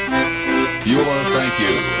 Beulah, thank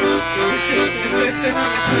you.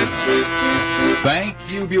 Thank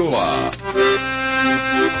you, Beulah. So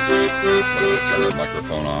turn the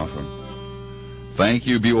microphone off. Thank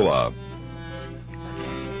you, Beulah.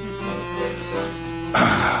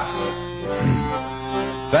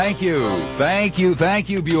 Thank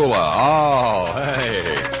you, Beulah. Oh,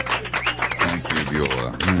 hey. Thank you,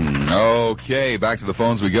 Beulah. Okay, back to the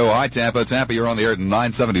phones we go. Hi, Tampa. Tampa, you're on the air at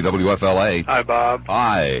 970 WFLA. Hi, Bob.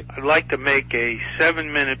 Hi. I'd like to make a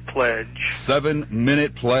 7-minute pledge.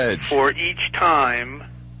 7-minute pledge. For each time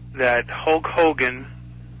that Hulk Hogan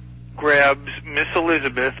grabs Miss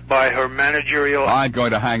Elizabeth by her managerial... I'm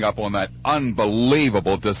going to hang up on that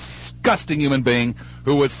unbelievable, disgusting human being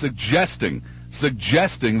who was suggesting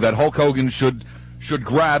that Hulk Hogan should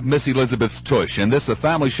grab Miss Elizabeth's tush. And this is a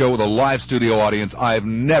family show with a live studio audience. I've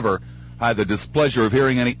never had the displeasure of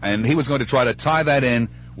hearing any... And he was going to try to tie that in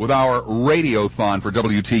with our radiothon for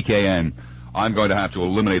WTKN. I'm going to have to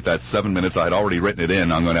eliminate that 7 minutes. I had already written it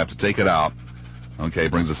in. I'm going to have to take it out. Okay,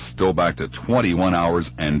 brings us still back to 21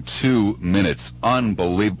 hours and 2 minutes.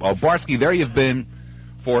 Unbelievable. Oh, Barsky, there you've been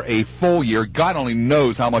for a full year. God only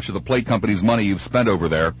knows how much of the plate company's money you've spent over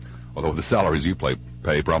there, although the salaries you pay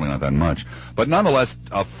probably not that much. But nonetheless,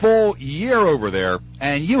 a full year over there,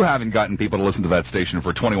 and you haven't gotten people to listen to that station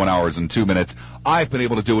for 21 hours and 2 minutes. I've been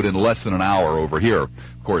able to do it in less than an hour over here.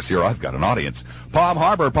 Of course, here I've got an audience. Palm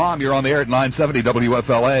Harbor, Palm, you're on the air at 970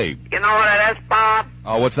 WFLA. You know what it is, Bob?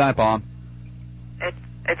 Oh, what's that, Palm?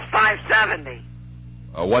 It's 570.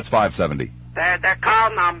 What's 570? They're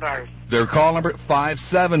call numbers. Their call number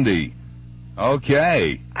 570.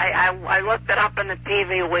 Okay. I looked it up in the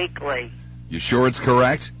TV Weekly. You sure it's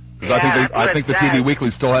correct? Because Yeah, I think the TV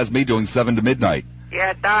Weekly still has me doing 7 to midnight.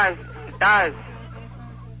 Yeah, it does. It does.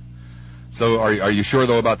 So are you sure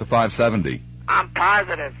though about the 570? I'm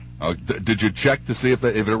positive. Oh, did you check to see if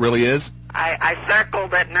it really is? I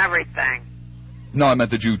circled it and everything. No, I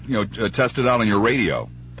meant that you test it out on your radio.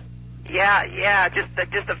 Yeah, just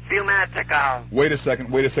a few minutes ago. Wait a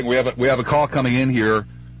second. We have a call coming in here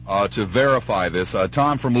to verify this.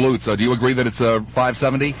 Tom from Lutz, do you agree that it's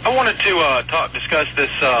 570? I wanted to discuss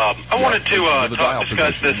this.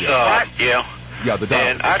 Yeah, the dial.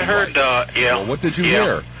 And I'd heard. Well, what did you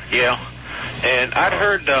hear? Yeah. And I'd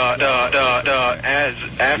heard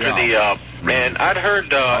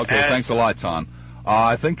Okay, thanks a lot, Tom.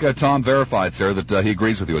 I think Tom verified, sir, that he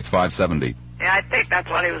agrees with you. It's 570. Yeah, I think that's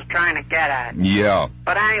what he was trying to get at. Yeah.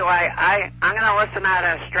 But anyway, I'm going to listen to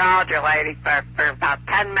that astrologer lady for about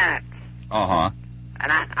 10 minutes. Uh-huh.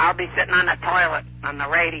 And I'll be sitting on the toilet on the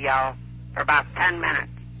radio for about 10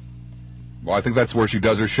 minutes. Well, I think that's where she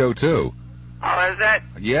does her show, too. Oh, is it?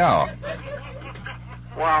 Yeah.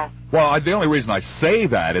 Well, the only reason I say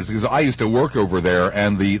that is because I used to work over there,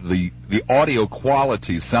 and the audio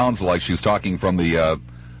quality sounds like she's talking from the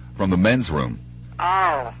men's room.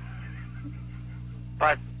 Oh.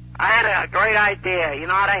 But I had a great idea. You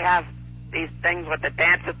know how they have these things with the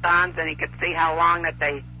dance-a-thons, and you could see how long that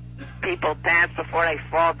people dance before they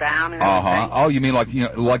fall down and everything? Oh, you mean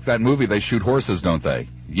like that movie, They Shoot Horses, don't they?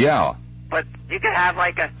 Yeah. But you could have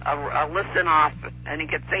like a listen-off, and you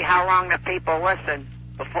could see how long the people listen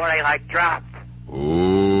before they, like, drop.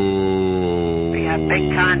 Ooh. We have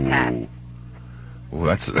big contest. Well,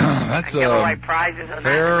 that's give away prizes and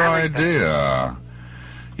fair everything. idea.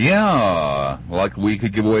 Yeah, like we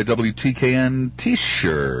could give away a WTKN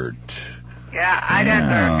T-shirt. Yeah, I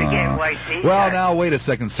deserve to give away T-shirts. Well, now wait a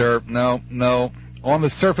second, sir. No. On the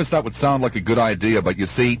surface, that would sound like a good idea, but you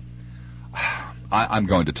see, I'm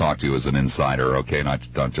going to talk to you as an insider, okay, not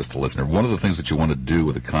just a listener. One of the things that you want to do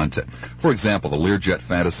with the content, for example, the Learjet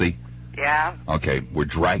Fantasy. Yeah. Okay, we're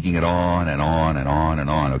dragging it on and on and on and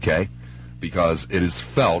on, okay? Because it is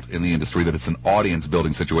felt in the industry that it's an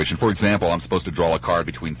audience-building situation. For example, I'm supposed to draw a card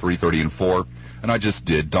between 3:30 and 4, and I just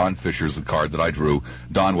did. Don Fisher's the card that I drew.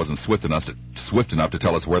 Don wasn't swift enough to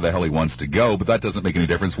tell us where the hell he wants to go, but that doesn't make any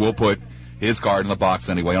difference. We'll put his card in the box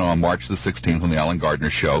anyway, and on March the 16th on the Alan Gardner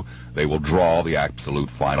Show, they will draw the absolute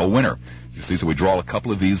final winner. You see, so we draw a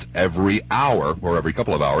couple of these every hour, or every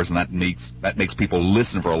couple of hours, and that makes people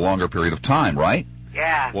listen for a longer period of time, right?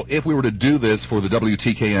 Yeah. Well, if we were to do this for the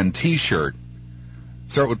WTKN T-shirt,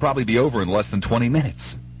 sir, it would probably be over in less than 20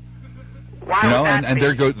 minutes. Why you know, would that and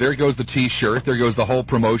be? there goes the T-shirt, there goes the whole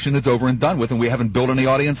promotion. It's over and done with, and we haven't built any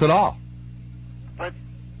audience at all. But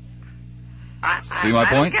see my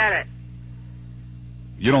point? I don't get it.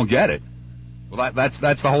 You don't get it. Well, that's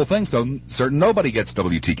the whole thing. So nobody gets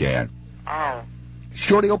WTKN. Oh.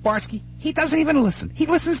 Shorty Obarski, he doesn't even listen. He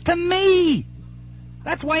listens to me.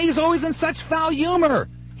 That's why he's always in such foul humor.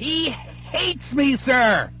 He hates me,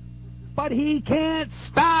 sir. But he can't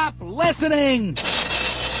stop listening.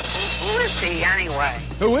 Who is he, anyway?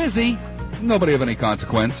 Who is he? Nobody of any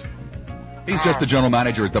consequence. He's just the general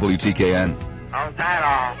manager at WTKN. Oh, that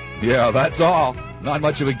all? Yeah, that's all. Not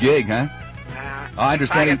much of a gig, huh? I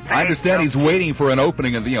understand he's waiting for an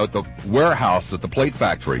opening at the warehouse at the plate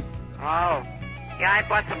factory. Oh. Yeah, I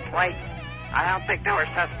bought some plates. I don't think they were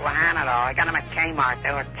Susquehanna, though. I got them at Kmart.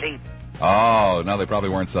 They were cheap. Oh, no, they probably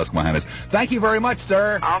weren't Susquehannas. Thank you very much,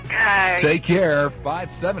 sir. Okay. Take care.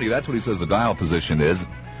 570, that's what he says the dial position is.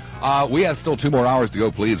 We have still 2 more hours to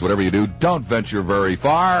go, please. Whatever you do, don't venture very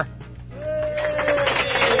far.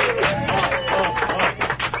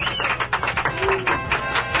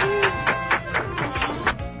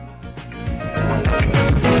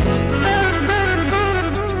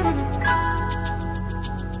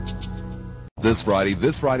 This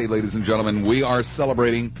Friday, ladies and gentlemen, we are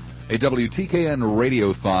celebrating a WTKN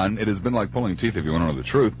Radiothon. It has been like pulling teeth, if you want to know the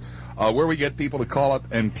truth, where we get people to call up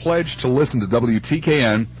and pledge to listen to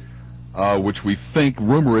WTKN, which we think,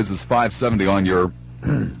 rumor is 570 on your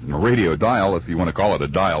radio dial, if you want to call it a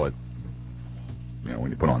dial,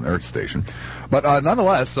 when you put on their station. But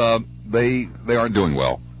nonetheless, they aren't doing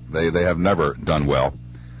well. They have never done well.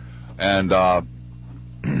 And, on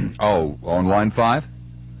line 5?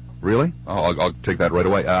 Really? Oh, I'll take that right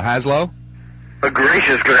away. Haslow?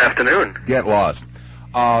 Gracious, good afternoon. Get lost.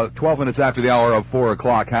 12 minutes after the hour of 4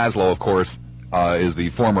 o'clock, Haslow, of course, is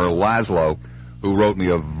the former Laszlo, who wrote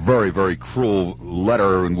me a very, very cruel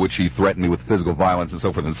letter in which he threatened me with physical violence and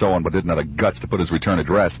so forth and so on, but didn't have the guts to put his return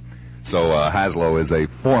address. So Haslow is a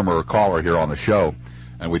former caller here on the show,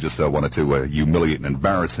 and we just wanted to humiliate and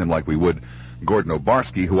embarrass him like we would Gordon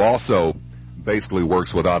Obarski, who also basically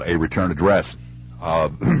works without a return address.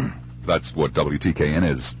 That's what WTKN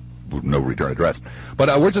is, no return address.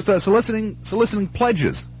 But we're just soliciting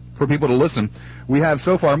pledges for people to listen. We have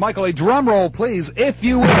so far, Michael, a drum roll, please, if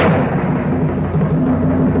you will.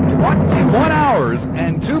 21 hours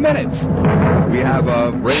and 2 minutes. We have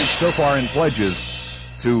raised so far in pledges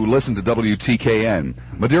to listen to WTKN.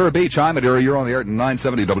 Madeira Beach, hi, Madeira, you're on the air at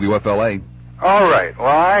 970 WFLA. All right. Well,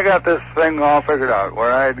 I got this thing all figured out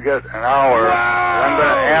where I'd get an hour. I'm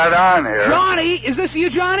going to add on here. Johnny, is this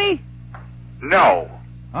you, Johnny? No.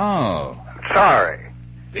 Oh. Sorry.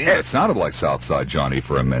 Damn, it sounded like Southside Johnny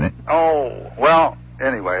for a minute. Oh, well,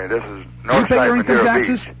 anyway, this is Do you pay your income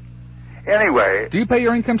taxes? Beach. Anyway. Do you pay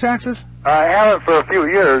your income taxes? I haven't for a few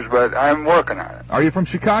years, but I'm working on it. Are you from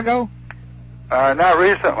Chicago? Not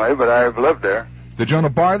recently, but I've lived there. Did you own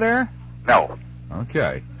a bar there? No.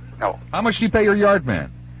 Okay. No. How much do you pay your yard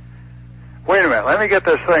man? Wait a minute. Let me get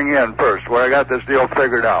this thing in first, where I got this deal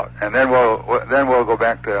figured out, and then we'll go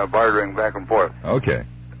back to bartering back and forth. Okay.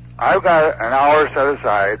 I've got an hour set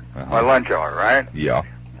aside, my lunch hour, right? Yeah.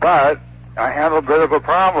 But I have a bit of a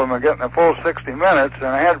problem in getting the full 60 minutes, and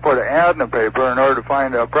I had to put an ad in the paper in order to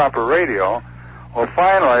find a proper radio. Well,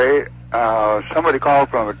 finally, somebody called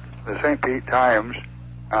from the St. Pete Times,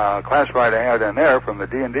 classified ad in there from the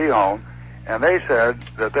D&D home, and they said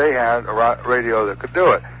that they had a radio that could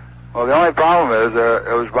do it. Well, the only problem is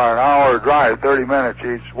it was about an hour drive, 30 minutes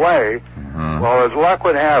each way. Well, as luck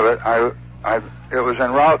would have it, it was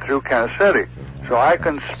en route through Kansas City. So I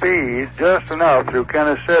can speed just enough through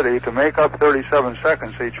Kansas City to make up 37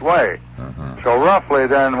 seconds each way. So roughly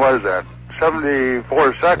then, what is that,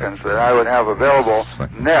 74 seconds that I would have available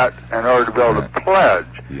net in order to be able to pledge.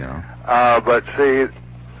 But see,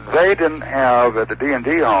 they didn't have, at the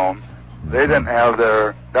D&D home, they didn't have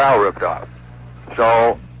their dial ripped off.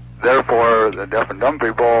 So, therefore, the deaf and dumb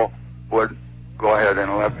people would go ahead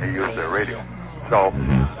and let me use their radio. So,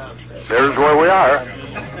 there's where we are.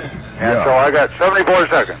 And so I got 74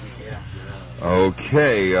 seconds.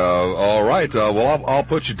 Okay, all right. Well, I'll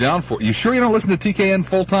put you down for... You sure you don't listen to TKN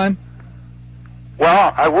full time?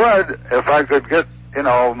 Well, I would if I could get,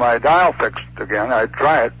 my dial fixed again. I'd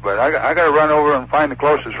try it, but I got to run over and find the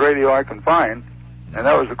closest radio I can find, and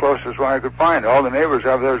that was the closest one I could find. All the neighbors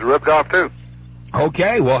have theirs ripped off, too.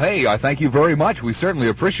 Okay, well, hey, I thank you very much. We certainly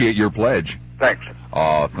appreciate your pledge. Thanks.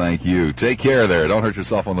 Oh, thank you. Take care there. Don't hurt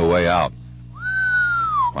yourself on the way out.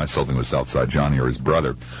 I was hoping it was Southside Johnny or his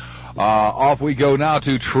brother. Off we go now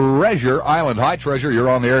to Treasure Island. Hi, Treasure. You're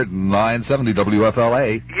on the air at 970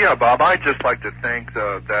 WFLA. Yeah, Bob, I'd just like to thank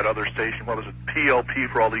that other station. What was it, PLP,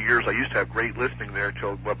 for all the years. I used to have great listening there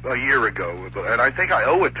until a year ago. And I think I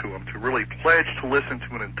owe it to them to really pledge to listen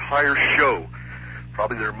to an entire show.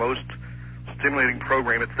 Probably their most stimulating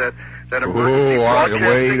program. It's that emergency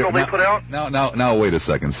broadcast signal they put out. Now, wait a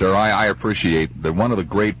second, sir. I appreciate that one of the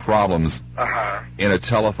great problems in a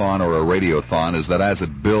telethon or a radiothon is that as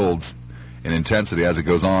it builds in intensity, as it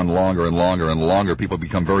goes on longer and longer and longer, people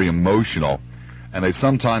become very emotional, and they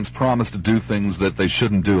sometimes promise to do things that they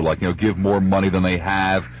shouldn't do, like, give more money than they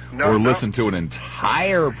have, or listen to an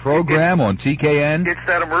entire program on TKN. It's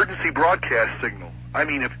that emergency broadcast signal. I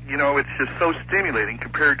mean, it's just so stimulating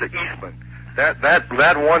compared to Eastman. That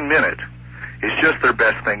 1 minute is just their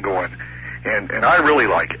best thing going, and I really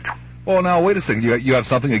like it. Well, now wait a second. You have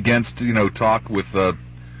something against talk with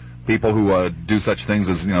people who do such things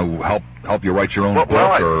as help you write your own book or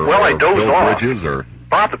I doze build off. bridges or.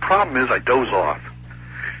 Bob, the problem is I doze off.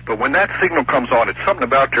 But when that signal comes on, it's something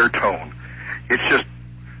about their tone. It's just,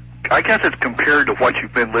 I guess it's compared to what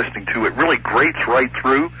you've been listening to. It really grates right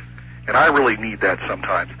through, and I really need that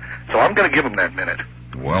sometimes. So I'm going to give them that minute.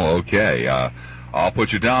 Well, okay. I'll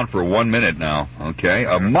put you down for 1 minute now. Okay.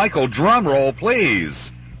 Michael, drum roll,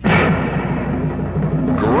 please.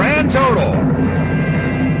 Grand total.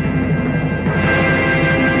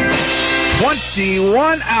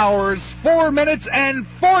 21 hours, 4 minutes, and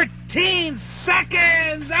 14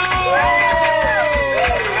 seconds. All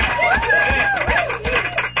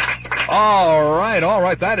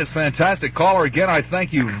right. That is fantastic. Caller, again, I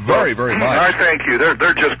thank you very, very much. I thank you.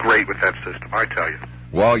 They're just great with that system, I tell you.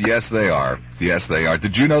 Well, yes, they are. Yes, they are.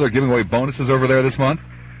 Did you know they're giving away bonuses over there this month?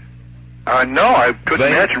 No, I couldn't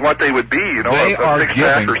imagine what they would be, a big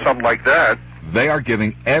sack or something like that. They are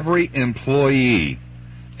giving every employee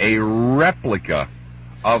a replica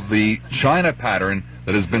of the China pattern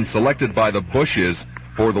that has been selected by the Bushes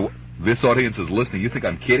for the... This audience is listening. You think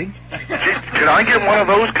I'm kidding? Can I get one of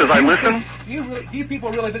those because I listen? Do you people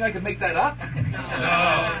really think I can make that up?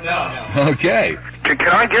 No. Okay. Can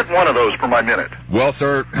I get one of those for my minute? Well,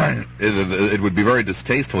 sir, it would be very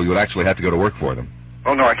distasteful. You would actually have to go to work for them.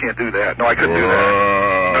 Oh, no, I can't do that. No, I couldn't do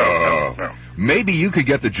that. No. Maybe you could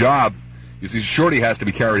get the job. You see, Shorty has to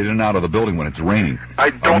be carried in and out of the building when it's raining. I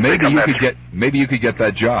don't think I'm that Maybe you could get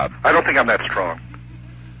that job. I don't think I'm that strong.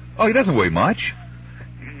 Oh, he doesn't weigh much.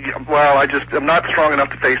 Yeah, well, I'm not strong enough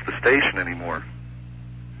to face the station anymore.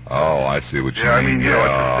 Oh, I see what you mean. I mean, it's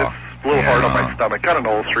a little hard on my stomach. Got an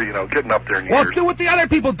ulcer, getting up there in years. Well, do what the other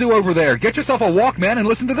people do over there. Get yourself a Walkman and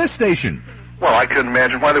listen to this station. Well, I couldn't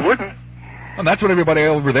imagine why they wouldn't. And that's what everybody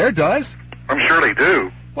over there does. I'm sure they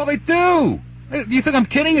do. Well, they do. You think I'm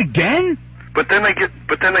kidding again? But then they miss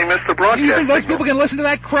the broadcast. You think those people can listen to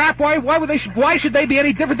that crap? Why should they be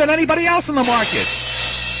any different than anybody else in the market?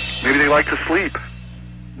 Maybe they like to sleep.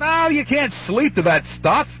 No, you can't sleep to that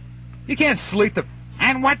stuff. You can't sleep to...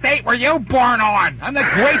 And what date were you born on? And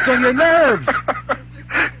that grates on your nerves.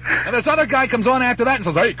 And this other guy comes on after that and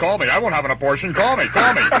says, hey, call me. I won't have an abortion. Call me.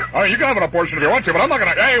 Oh, you can have an abortion if you want to, but I'm not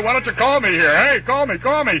going to... Hey, why don't you call me here? Hey, call me.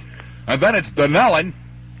 And then it's Denellen.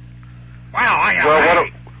 One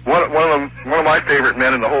of my favorite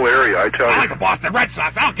men in the whole area, I tell you. I like the Boston Red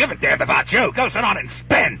Sox. I don't give a damn about you. Go sit on it and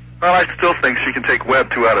spin. Well, I still think she can take Webb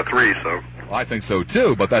 2 out of 3, so... I think so,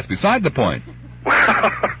 too, but that's beside the point.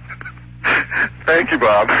 Thank you,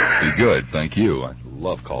 Bob. Be good. Thank you. I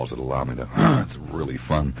love calls that allow me to. It's really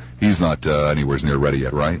fun. He's not anywhere near ready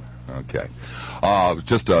yet, right? Okay. I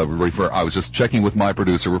was just checking with my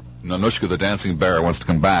producer, Nanushka the Dancing Bear wants to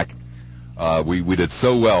come back. We did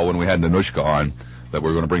so well when we had Nanushka on that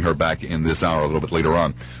we're going to bring her back in this hour a little bit later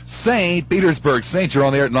on. St. Petersburg. Saint, you're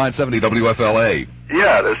on the air at 970 WFLA.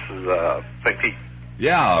 Yeah, this is St. Pete.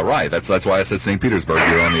 Yeah, right. That's why I said St. Petersburg.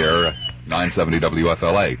 You're on the air at 970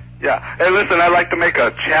 WFLA. Yeah. Hey, listen, I'd like to make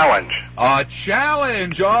a challenge. A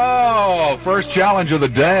challenge? Oh, first challenge of the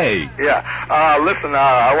day. Yeah. Listen,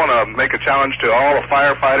 I want to make a challenge to all the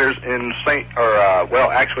firefighters in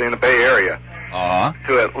in the Bay Area.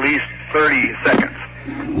 To at least 30 seconds.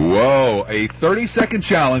 Whoa, a 30-second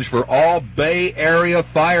challenge for all Bay Area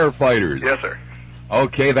firefighters. Yes, sir.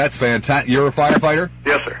 Okay, that's fantastic. You're a firefighter?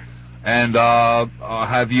 Yes, sir. And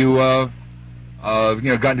have you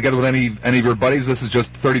gotten together with any of your buddies? This is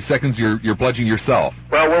just 30 seconds. You're pledging yourself.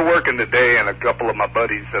 Well, we're working today, and a couple of my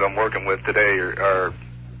buddies that I'm working with today are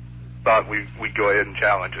thought we'd go ahead and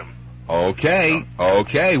challenge them. Okay.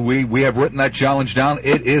 We have written that challenge down.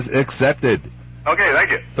 It is accepted.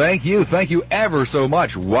 Okay, thank you. Thank you ever so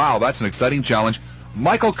much. Wow, that's an exciting challenge.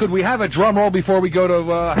 Michael, could we have a drum roll before we go to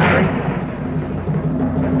Harry?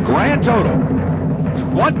 Grand total,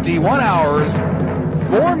 21 hours,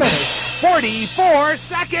 4 minutes, 44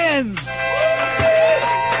 seconds.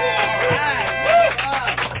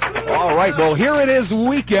 All right, well, here it is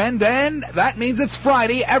weekend, and that means it's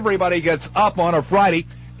Friday. Everybody gets up on a Friday,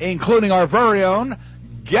 including our very own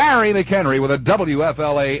Gary McHenry with a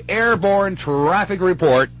WFLA airborne traffic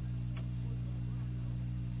report.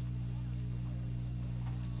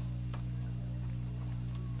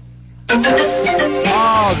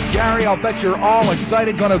 Oh, Gary, I'll bet you're all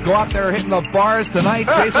excited. Going to go out there hitting the bars tonight,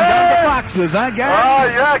 chasing down the foxes, huh,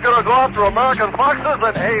 Gary? Yeah, going to go after American foxes.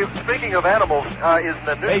 And, hey, speaking of animals, is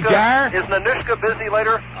Nanushka busy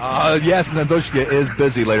later? Yes, Nanushka is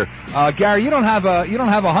busy later. Gary, you don't have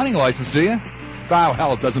a hunting license, do you? Oh,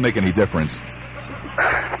 hell, it doesn't make any difference.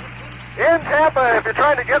 In Tampa, if you're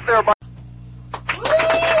trying to get there by...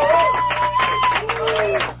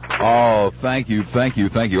 Oh, thank you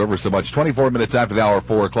ever so much. 24 minutes after the hour,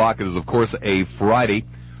 4 o'clock. It is, of course, a Friday,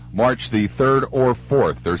 March the 3rd or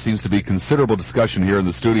 4th. There seems to be considerable discussion here in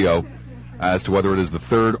the studio as to whether it is the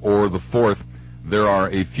 3rd or the 4th. There are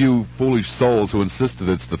a few foolish souls who insist that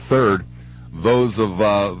it's the 3rd. Those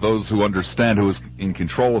who understand, who is in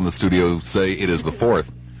control in the studio, say it is the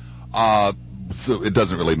 4th. So it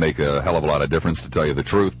doesn't really make a hell of a lot of difference, to tell you the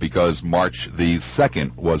truth, because March the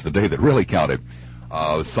 2nd was the day that really counted.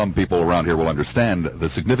 Some people around here will understand the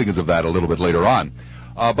significance of that a little bit later on.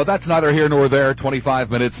 But that's neither here nor there.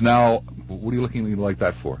 25 minutes now. What are you looking at me like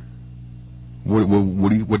that for?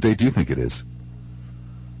 What date do you think it is?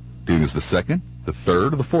 Do you think it's the 2nd, the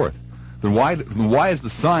 3rd, or the 4th? Then why is the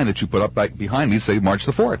sign that you put up back behind me say March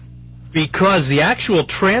the 4th? Because the actual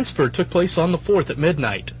transfer took place on the 4th at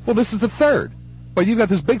midnight. Well, this is the 3rd. But you've got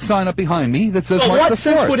this big sign up behind me that says March the 4th. What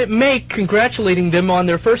sense would it make congratulating them on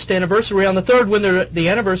their first anniversary on the 3rd when the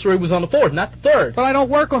anniversary was on the 4th, not the 3rd? But I don't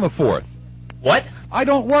work on the 4th. What? I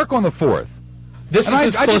don't work on the 4th. This is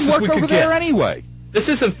as close as we could get. I didn't work over there anyway. This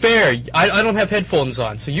isn't fair. I don't have headphones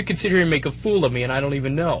on, so you can sit here and make a fool of me, and I don't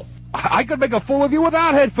even know. I could make a fool of you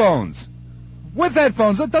without headphones. With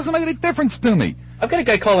headphones, it doesn't make any difference to me. I've got a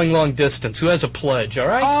guy calling long distance who has a pledge, all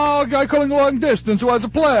right? Oh, a guy calling long distance who has a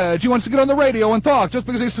pledge. He wants to get on the radio and talk. Just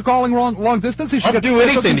because he's calling long distance, he should get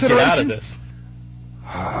special consideration. I'll do anything to get out of this.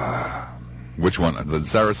 Which one? The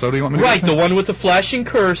Sarasota you want me to Right, the one with the flashing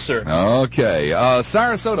cursor. Okay.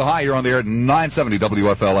 Sarasota, hi, you're on the air at 970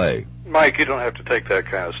 WFLA. Mike, you don't have to take that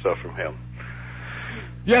kind of stuff from him.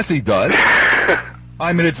 Yes, he does.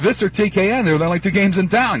 I mean, it's this or TKN. They're the only 2 games in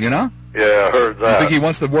town, you know? Yeah, I heard that. You think he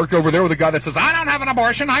wants to work over there with a guy that says, I don't have an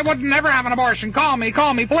abortion, I would never have an abortion, call me,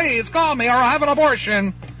 please, call me, or I'll have an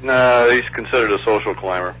abortion. No, he's considered a social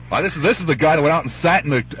climber. This is the guy that went out and sat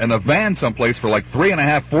in a van someplace for like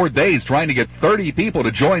 3.5, 4 days trying to get 30 people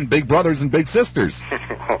to join Big Brothers and Big Sisters.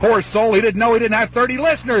 Poor soul, he didn't know he didn't have 30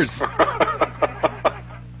 listeners. I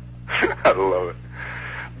love it.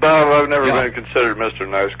 Bob, I've never been considered Mr.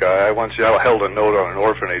 Nice Guy. I once held a note on an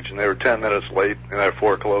orphanage, and they were 10 minutes late, and I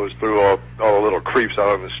foreclosed, threw all the little creeps out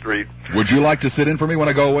on the street. Would you like to sit in for me when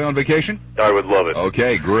I go away on vacation? I would love it.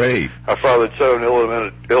 Okay, great. I fathered 7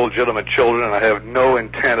 illegitimate children, and I have no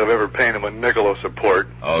intent of ever paying them a nickel of support.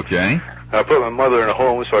 Okay. I put my mother in a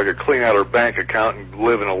home so I could clean out her bank account and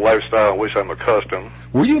live in a lifestyle in which I'm accustomed.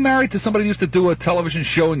 Were you married to somebody who used to do a television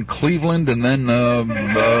show in Cleveland and then, Not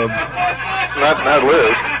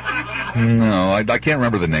Liz. No, I can't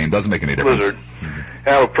remember the name. Doesn't make any difference. Blizzard.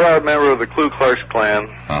 I'm a proud member of the Ku Klux Klan.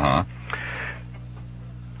 Uh-huh.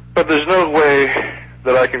 But there's no way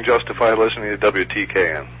that I can justify listening to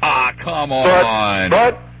WTKN. Ah, come on.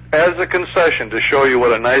 But as a concession to show you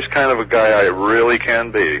what a nice kind of a guy I really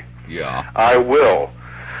can be, yeah, I will,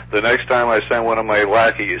 the next time I send one of my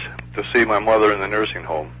lackeys to see my mother in the nursing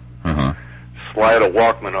home, slide a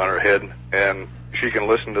Walkman on her head, and she can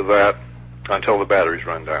listen to that until the batteries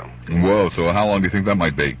run down. Whoa, so how long do you think that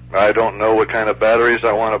might be? I don't know what kind of batteries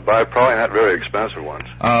I want to buy. Probably not very expensive ones.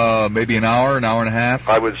 Maybe an hour and a half?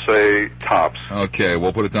 I would say tops. Okay,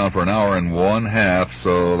 we'll put it down for an hour and 1/2,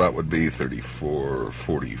 so that would be 34,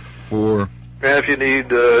 44. And if you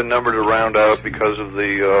need a number to round out because of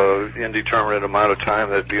the indeterminate amount of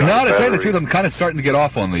time, that'd be on the No, to tell you the battery. truth, I'm kind of starting to get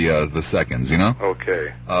off on the seconds, you know?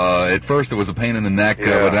 Okay. At first it was a pain in the neck,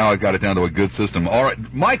 but now I got it down to a good system. All right,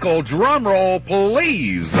 Michael, drum roll,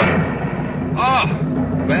 please.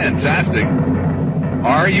 Fantastic.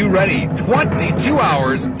 Are you ready? 22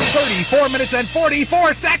 hours, 34 minutes, and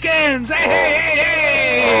 44 seconds.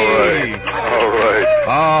 Hey! All right.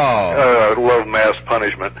 Oh. I love mass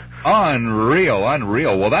punishment. Unreal.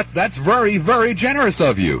 Well, that's very, very generous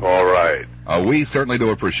of you. All right. We certainly do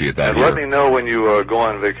appreciate that. And let me know when you go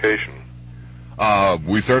on vacation.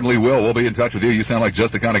 We certainly will. We'll be in touch with you. You sound like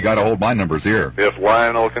just the kind of guy to hold my numbers here. If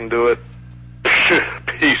Lionel can do it,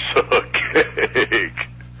 piece of cake.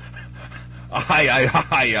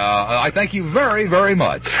 I thank you very, very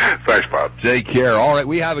much. Thanks, Bob. Take care. All right,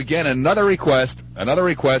 we have again another request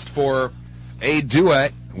for a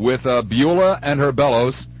duet with Beulah and her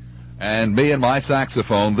bellows and me and my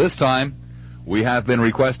saxophone. This time, we have been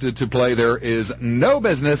requested to play There Is No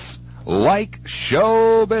Business Like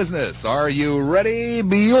Show Business. Are you ready,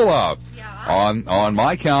 Beulah? Yeah. On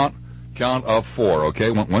my count of 4, okay?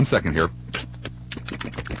 One second here.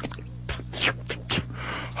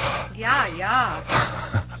 Yeah.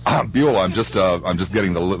 Beulah, I'm just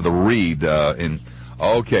getting the reed in.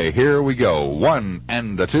 Okay, here we go. 1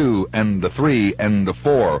 and a 2 and a 3 and a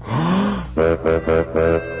 4.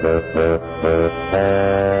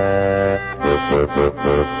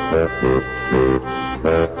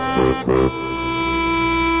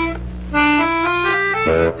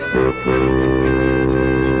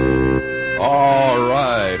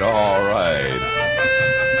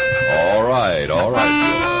 All right.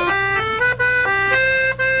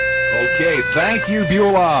 Okay, thank you,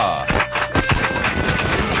 Beulah.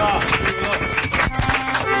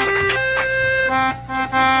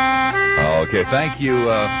 Okay, thank you,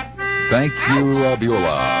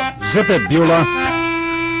 Beulah. Zip it, Beulah.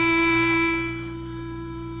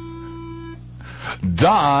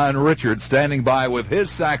 Don Richard standing by with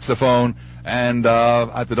his saxophone and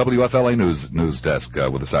at the WFLA news desk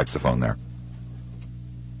with a saxophone there.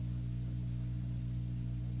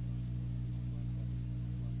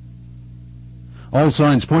 All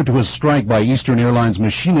signs point to a strike by Eastern Airlines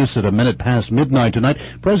machinists at a minute past midnight tonight.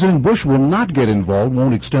 President Bush will not get involved,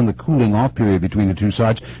 won't extend the cooling-off period between the two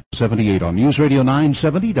sides. 78 on News Radio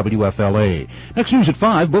 970 WFLA. Next news at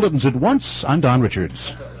 5, bulletins at once. I'm Don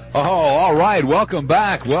Richards. Oh, all right. Welcome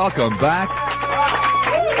back.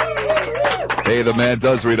 Hey, the man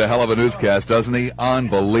does read a hell of a newscast, doesn't he?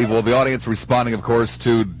 Unbelievable. The audience responding, of course,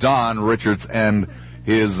 to Don Richards and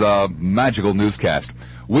his magical newscast.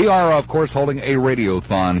 We are, of course, holding a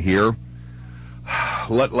radiothon here.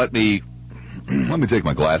 Let me take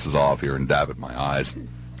my glasses off here and dab at my eyes.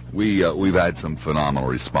 We've had some phenomenal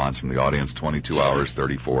response from the audience. 22 hours,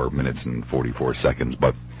 34 minutes, and 44 seconds.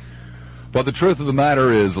 But the truth of the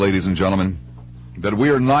matter is, ladies and gentlemen, that we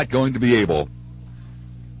are not going to be able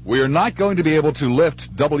to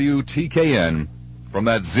lift WTKN from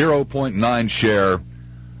that 0.9 share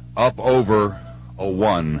up over a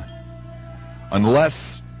 1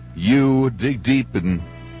 unless you dig deep into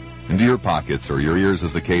your pockets or your ears,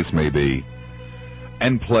 as the case may be,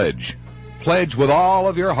 and pledge with all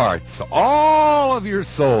of your hearts, all of your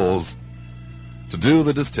souls, to do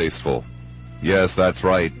the distasteful. Yes, that's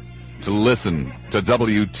right, to listen to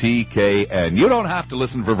WTKN. You don't have to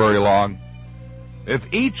listen for very long.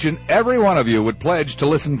 If each and every one of you would pledge to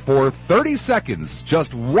listen for 30 seconds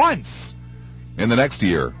just once in the next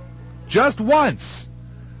year, just once,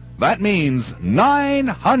 that means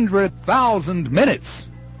 900,000 minutes.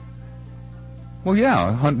 Well,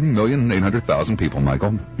 yeah, 100,800,000 people,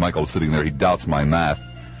 Michael. Michael's sitting there. He doubts my math.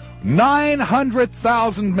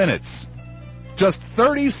 900,000 minutes. Just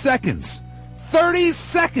 30 seconds. 30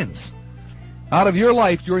 seconds out of your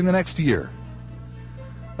life during the next year.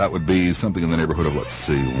 That would be something in the neighborhood of, let's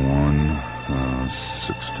see,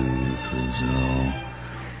 160, 30,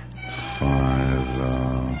 5,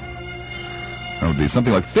 would be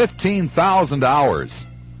something like 15,000 hours,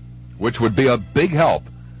 which would be a big help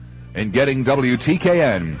in getting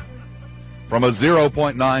WTKN from a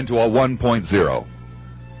 0.9 to a 1.0.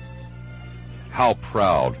 How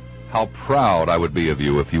proud I would be of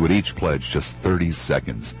you if you would each pledge just 30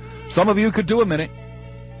 seconds. Some of you could do a minute.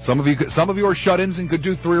 Some of you are shut-ins and could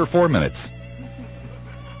do 3 or 4 minutes.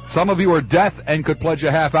 Some of you are deaf and could pledge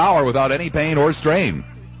a half hour without any pain or strain.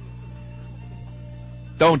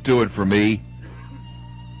 Don't do it for me.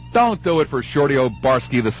 Don't do it for Shorty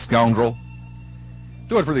Obarski, the scoundrel.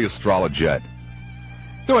 Do it for the Astrologette.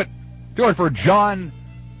 Do it for John.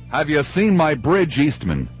 Have you seen my bridge,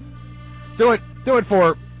 Eastman? Do it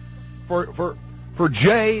for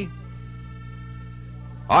Jay.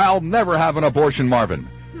 I'll never have an abortion, Marvin.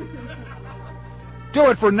 Do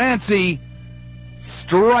it for Nancy.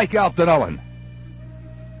 Strike out Denellen.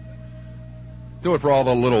 Do it for all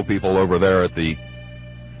the little people over there at the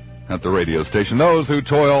radio station. Those who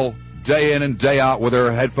toil day in and day out with their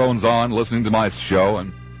headphones on, listening to my show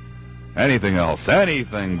and anything else,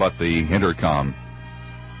 anything but the intercom.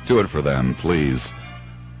 Do it for them, please.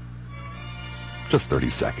 Just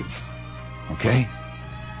 30 seconds. Okay?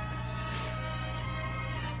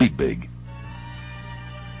 Be big.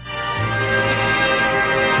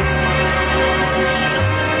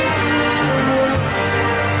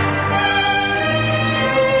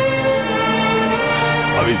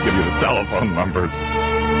 Let me give you the telephone numbers.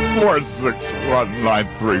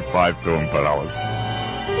 461-9352 in Pinellas.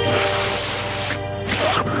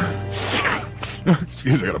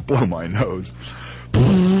 Excuse me, I gotta blow my nose.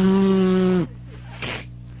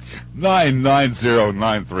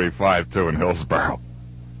 990-9352 in Hillsborough.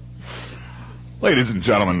 Ladies and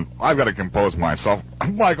gentlemen, I've got to compose myself.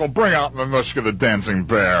 Michael, bring out Nanushka the Dancing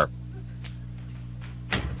Bear.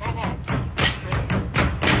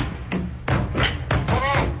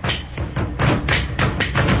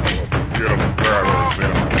 Beautiful bear I've ever seen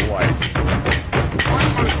in my life.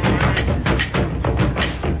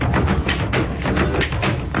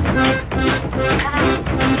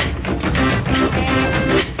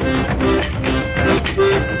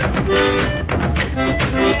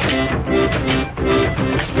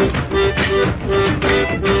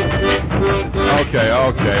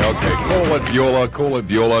 Okay. Cool it,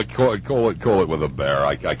 Beulah. Cool it with a bear.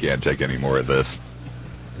 I can't take any more of this.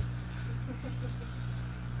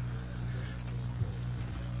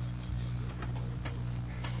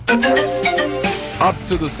 Up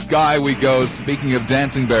to the sky we go, speaking of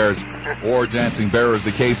dancing bears, or dancing bear as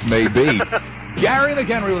the case may be. Gary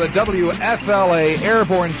McHenry with a WFLA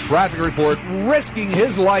airborne traffic report, risking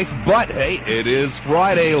his life, but hey, it is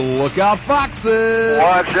Friday. Look out, foxes!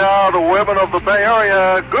 Watch out, the women of the Bay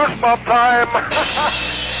Area. Goosebump time!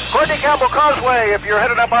 Courtney Campbell Causeway, if you're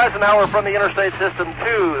headed up Eisenhower from the interstate system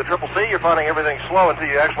to the Triple C, you're finding everything slow until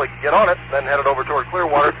you actually get on it, then headed over toward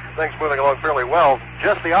Clearwater, things moving along fairly well.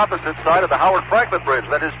 Just the opposite side of the Howard Franklin Bridge,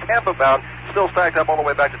 that is Tampa bound, still stacked up all the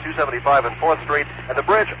way back to 275 and 4th Street, and the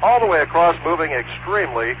bridge all the way across moving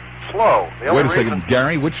extremely slow. Wait a second,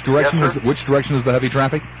 Gary, which direction is the heavy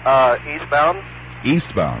traffic? Eastbound.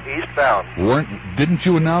 Eastbound. Eastbound. Didn't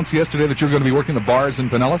you announce yesterday that you were going to be working the bars in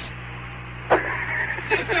Pinellas?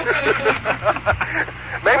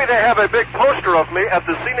 Maybe they have a big poster of me at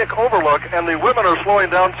the scenic overlook, and the women are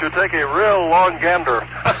slowing down to take a real long gander.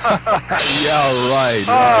 Yeah, right.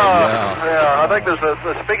 Yeah, I think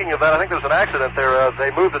speaking of that, I think there's an accident there.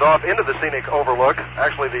 They moved it off into the scenic overlook.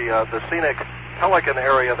 Actually, the scenic Pelican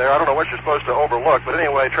area there. I don't know what you're supposed to overlook, but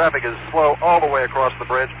anyway, traffic is slow all the way across the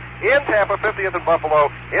bridge. In Tampa, 50th and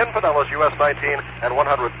Buffalo, in Pinellas, US 19, and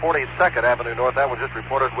 142nd Avenue North. That was just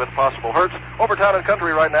reported with possible hurts. Over town and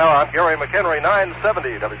country right now, I'm Gary McHenry,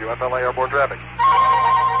 970 WFLA Airborne Traffic.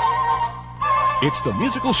 It's the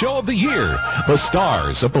musical show of the year. The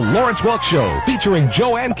stars of the Lawrence Welk Show, featuring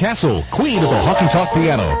Joanne Castle, queen of the honky tonk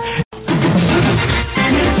piano.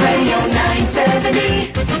 News Radio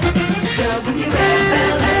 970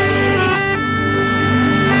 WFLA.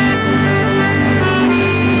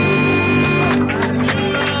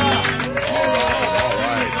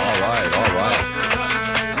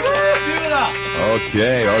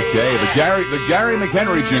 Okay. The Gary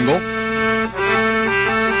McHenry jingle.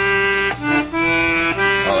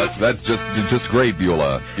 Oh, that's just great,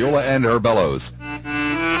 Beulah. Beulah and her bellows.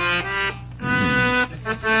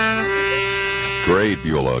 Great,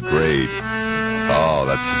 Beulah, great. Oh,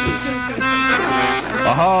 that's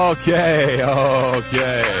okay.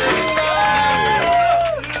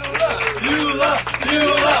 Beulah.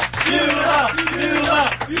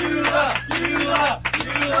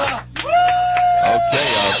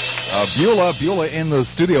 Beulah in the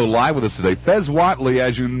studio live with us today. Fez Whatley,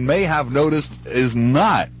 as you may have noticed, is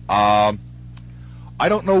not. I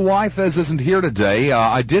don't know why Fez isn't here today.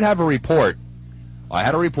 I did have a report. I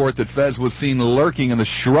had a report that Fez was seen lurking in the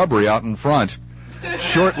shrubbery out in front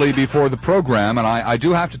shortly before the program, and I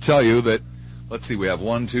do have to tell you that, let's see, we have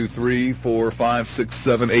 1, 2, 3, 4, 5, 6,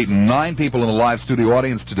 7, 8, 9 people in the live studio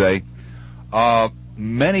audience today.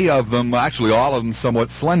 Many of them, actually all of them, somewhat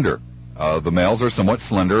slender. The males are somewhat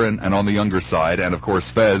slender and on the younger side, and of course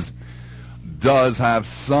Fez does have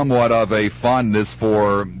somewhat of a fondness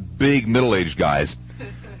for big middle-aged guys,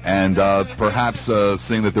 and perhaps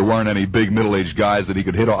seeing that there weren't any big middle-aged guys that he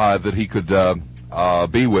could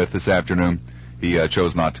be with this afternoon, he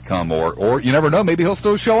chose not to come, or you never know, maybe he'll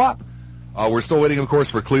still show up. We're still waiting, of course,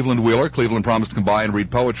 for Cleveland Wheeler. Cleveland promised to come by and read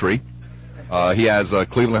poetry.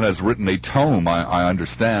 Cleveland has written a tome, I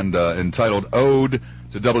understand, entitled Ode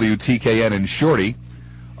to WTKN and Shorty.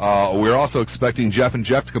 We're also expecting Jeff and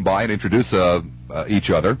Jeff to come by and introduce each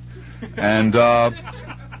other. And,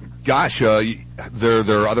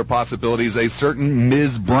 there are other possibilities. A certain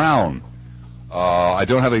Ms. Brown. I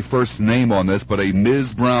don't have a first name on this, but a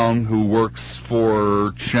Ms. Brown who works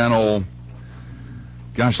for Channel...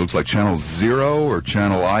 looks like Channel 0 or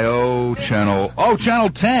Channel IO, Channel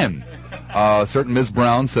 10. Certain Ms.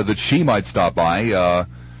 Brown said that she might stop by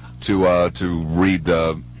to read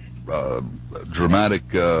dramatic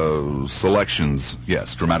selections.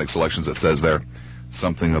 Yes, dramatic selections. It says there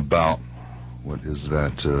something about, what is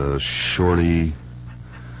that? Shorty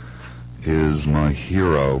is my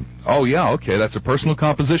hero. Oh, yeah, okay, that's a personal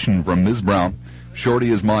composition from Ms. Brown.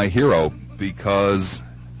 Shorty is my hero because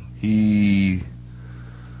he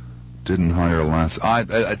didn't hire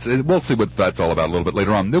we'll see what that's all about a little bit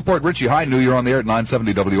later on. Newport Richie, hi, you're on the air at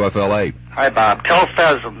 970 WFLA. Hi, Bob. Tell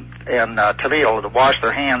Fez and Toledo to wash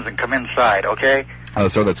their hands and come inside, okay?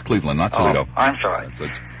 Sir, that's Cleveland, not Toledo. Oh, I'm sorry.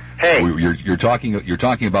 Hey, you're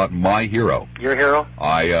talking about my hero. Your hero?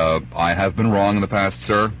 I have been wrong in the past,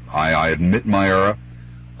 sir. I admit my error.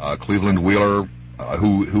 Cleveland Wheeler,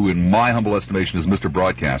 who in my humble estimation is Mr.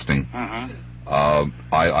 Broadcasting. Mm-hmm.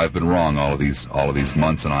 I've been wrong all of these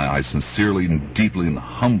months, and I sincerely and deeply and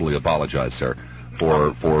humbly apologize, sir,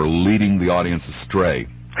 for leading the audience astray.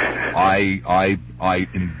 I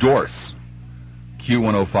endorse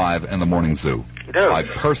Q105 and the Morning Zoo. You do? I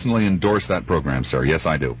personally endorse that program, sir. Yes,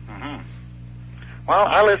 I do. Mm-hmm. Well,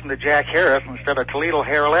 I listen to Jack Harris instead of Toledo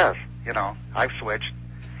Hairless. I've switched.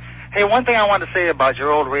 Hey, one thing I wanted to say about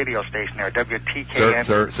your old radio station there,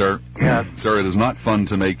 WTKN. Sir. Yeah. Sir, it is not fun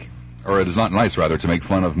to make... Or it is not nice, rather, to make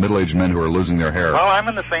fun of middle-aged men who are losing their hair. Well, I'm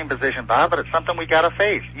in the same position, Bob, but it's something we got to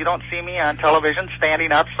face. You don't see me on television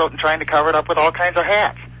standing up and trying to cover it up with all kinds of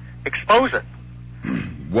hats. Expose it.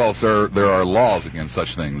 Well, sir, there are laws against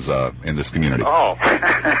such things in this community. Oh.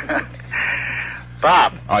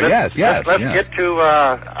 Bob. Let's get to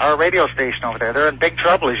our radio station over there. They're in big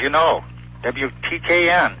trouble, as you know.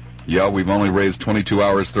 WTKN. Yeah, we've only raised 22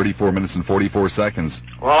 hours, 34 minutes, and 44 seconds.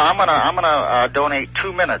 Well, I'm gonna donate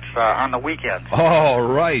 2 minutes on the weekend. All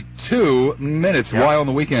right, 2 minutes. Yep. Why on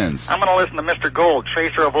the weekends? I'm gonna listen to Mr. Gold,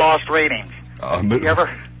 Tracer of Lost Ratings. You ever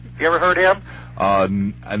heard him?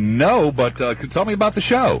 No, but tell me about the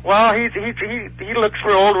show. Well, he looks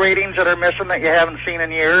for old ratings that are missing that you haven't seen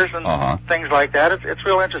in years and things like that. It's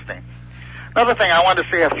real interesting. Another thing, I wanted to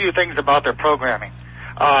say a few things about their programming.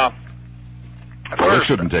 It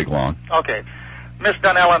shouldn't take long. Okay. Miss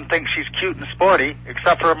Dunellen thinks she's cute and sporty,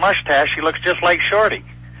 except for a mustache. She looks just like Shorty.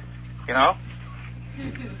 Now,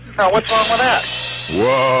 what's wrong with that?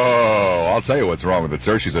 Whoa. I'll tell you what's wrong with it,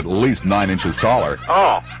 sir. She's at least 9 inches taller.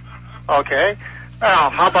 Oh, okay. Now,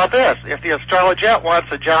 how about this? If the Astrologette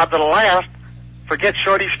wants a job that'll last, forget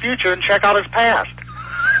Shorty's future and check out his past.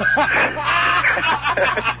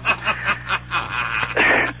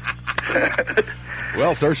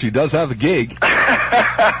 Well, sir, she does have a gig.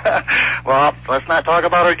 Well, let's not talk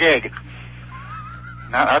about her gig.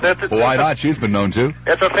 Why not? She's been known to.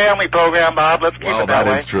 It's a family program, Bob. Let's keep it that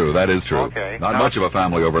way. That is true. Okay. Not much of a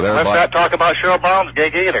family over there. Let's not talk about Cheryl Brown's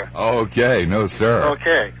gig either. Okay. No, sir.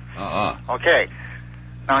 Okay. Okay.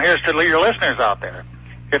 Now, here's to your listeners out there.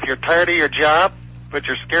 If you're tired of your job, but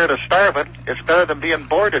you're scared of starving, it's better than being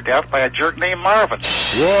bored to death by a jerk named Marvin.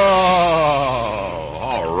 Whoa!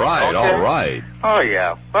 All right, okay. All right. Oh,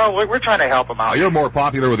 yeah. Well, we're trying to help them out. You're more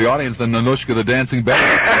popular with the audience than Nanushka the Dancing Bear.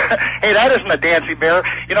 Hey, that isn't a dancing bear.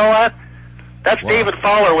 You know what? That's David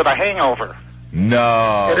Fowler with a hangover.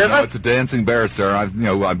 No, it's a dancing bear, sir.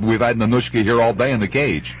 We've had Nanushka here all day in the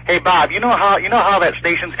cage. Hey, Bob, you know how that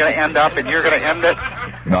station's going to end up, and you're going to end it?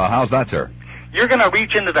 No, how's that, sir? You're going to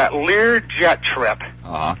reach into that Lear jet trip,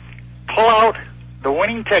 pull out the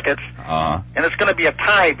winning tickets, Uh-huh. and it's going to be a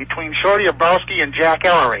tie between Shorty Obrowski and Jack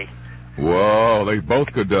Ellery. Whoa, they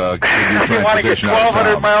both could give you If they want to get transportation out of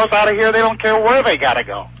 1,200 town. miles out of here, they don't care where they got to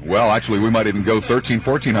go. Well, actually, we might even go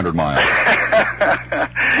 1,400 miles.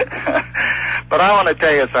 But I want to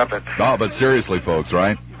tell you something. No, but seriously, folks,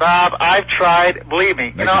 right? Bob, I've tried, believe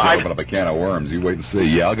me. Next time you open up a can of worms, you wait and see.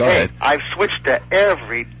 Yeah, go ahead. I've switched to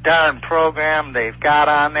every darn program they've got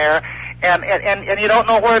on there, and you don't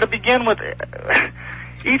know where to begin with.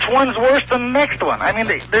 Each one's worse than the next one. I mean,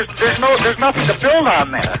 there's nothing to build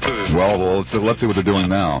on there. Well, let's see what they're doing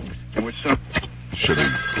now. Should be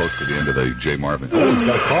close to the end of the J. Marvin. Oh, he's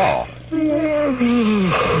got a call.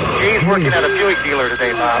 Jay's working at a Buick dealer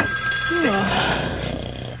today, Bob.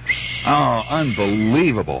 Oh,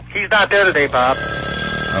 unbelievable. He's not there today, Bob.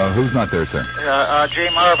 Who's not there, sir? Jay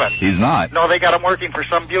Marvin. He's not. No, they got him working for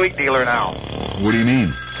some Buick dealer now. What do you mean?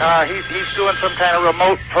 He's doing some kind of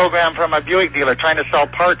remote program from a Buick dealer, trying to sell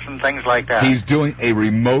parts and things like that. He's doing a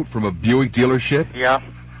remote from a Buick dealership? Yeah.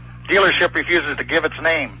 Dealership refuses to give its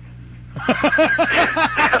name. That's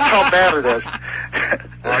how bad it is.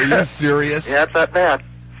 Are you serious? Yeah, it's that bad.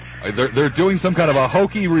 They're doing some kind of a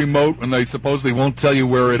hokey remote and they supposedly won't tell you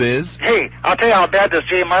where it is? Hey, I'll tell you how bad this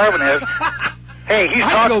Jay Marvin is. Hey, he's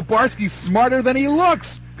I know Barsky's smarter than he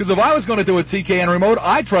looks. Because if I was going to do a TKN remote,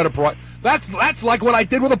 I'd try to... That's like what I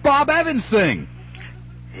did with a Bob Evans thing.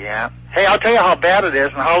 Yeah. Hey, I'll tell you how bad it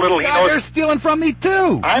is and how little he knows. They're stealing from me,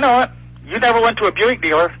 too. I know it. You never went to a Buick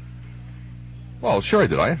dealer. Well, sure I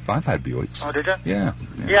did. I've had Buicks. Oh, did you? Yeah.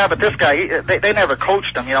 Yeah, but this guy, they never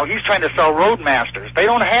coached him. You know, he's trying to sell Roadmasters. They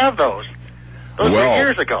don't have those. Those were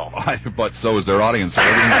years ago. But so is their audience. So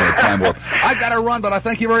everything's for a time warp. I got to run, but I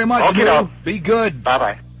thank you very much. Okay, Lou, be good.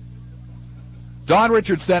 Bye-bye. Don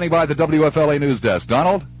Richards standing by the WFLA news desk.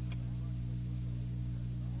 Donald?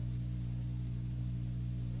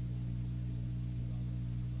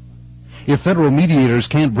 If federal mediators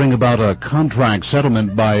can't bring about a contract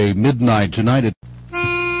settlement by midnight tonight, it...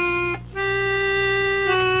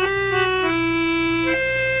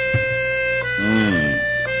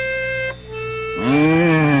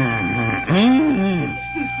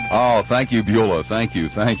 Oh, thank you, Beulah. Thank you.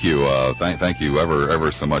 Thank you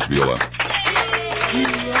ever so much, Beulah.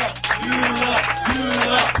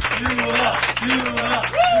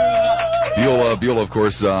 Beulah, of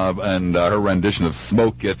course, and her rendition of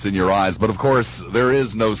Smoke Gets in Your Eyes. But, of course, there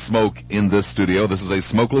is no smoke in this studio. This is a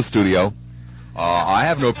smokeless studio. I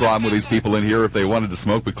have no problem with these people in here if they wanted to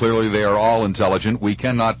smoke, but clearly they are all intelligent. We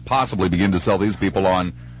cannot possibly begin to sell these people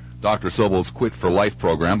on Dr. Sobel's Quit for Life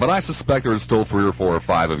program, but I suspect there are still 3 or 4 or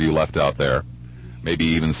 5 of you left out there, maybe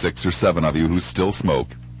even 6 or 7 of you who still smoke.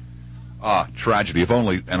 Tragedy. If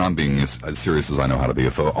only, and I'm being as serious as I know how to be,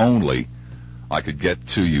 if only I could get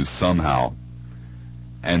to you somehow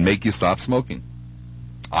and make you stop smoking.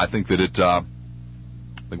 I think that it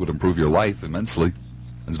would improve your life immensely.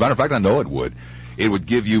 As a matter of fact, I know it would. It would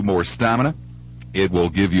give you more stamina. It will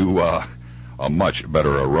give you a much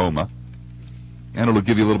better aroma. And it'll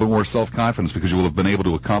give you a little bit more self-confidence because you will have been able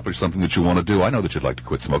to accomplish something that you want to do. I know that you'd like to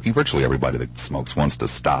quit smoking. Virtually everybody that smokes wants to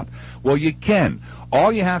stop. Well, you can.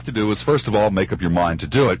 All you have to do is, first of all, make up your mind to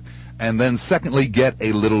do it. And then, secondly, get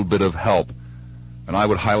a little bit of help. And I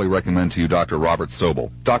would highly recommend to you Dr. Robert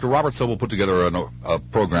Sobel. Dr. Robert Sobel put together a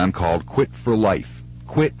program called Quit for Life.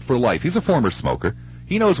 Quit for Life. He's a former smoker.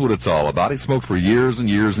 He knows what it's all about. He smoked for years and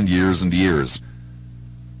years and years and years.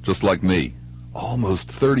 Just like me.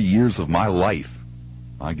 Almost 30 years of my life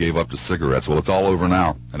I gave up to cigarettes. Well, it's all over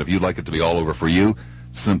now. And if you'd like it to be all over for you,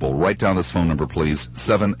 simple. Write down this phone number, please.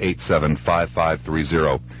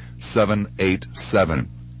 787-5530.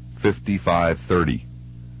 787-5530.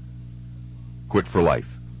 Quit for Life.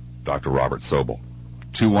 Dr. Robert Sobel.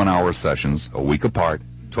 2 one-hour sessions, a week apart.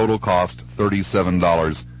 Total cost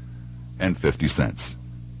 $37.50.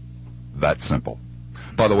 That simple.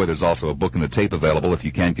 By the way, there's also a book and a tape available if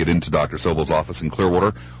you can't get into Dr. Sobel's office in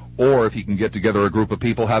Clearwater, or if you can get together a group of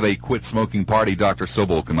people, have a quit smoking party. Dr. Sobel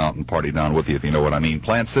will come out and party down with you, if you know what I mean.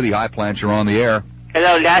 Plant City. Hi, Plant. You're on the air.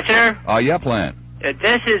 Hello, Lassiter. Yeah, Plant.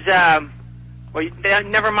 This is, well,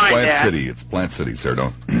 never mind Plant that. City. It's Plant City, sir.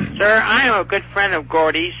 Don't. Sir, I am a good friend of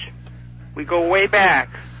Gordy's. We go way back.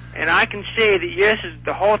 And I can see that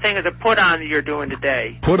the whole thing is a put-on that you're doing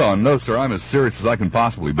today. Put on? No, sir. I'm as serious as I can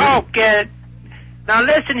possibly be. Oh, get it. Now,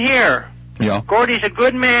 listen here. Yeah. Gordy's a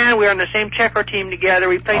good man. We're on the same checker team together.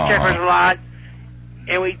 We play checkers a lot.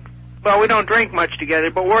 And we don't drink much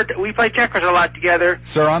together, but we play checkers a lot together.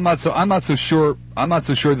 Sir, I'm not so sure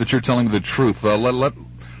that you're telling me the truth.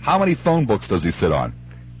 How many phone books does he sit on?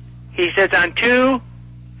 He sits on 2,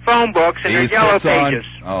 phone books, and they're yellow pages.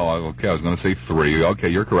 Okay. I was going to say 3. Okay,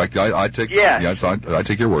 you're correct. I take. Yes. Yes, I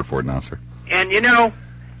take your word for it now, sir. And when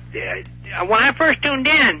I first tuned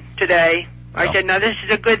in today, I said, "Now this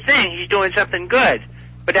is a good thing. He's doing something good."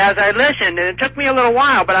 But as I listened, and it took me a little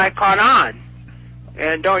while, but I caught on.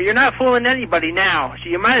 And you're not fooling anybody now, so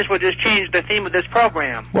you might as well just change the theme of this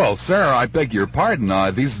program. Well, sir, I beg your pardon.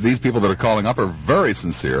 These people that are calling up are very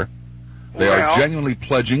sincere. They are genuinely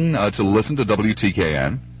pledging to listen to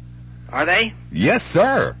WTKN. Are they? Yes,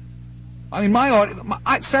 sir. I mean, my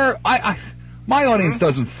audience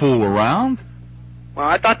doesn't fool around. Well,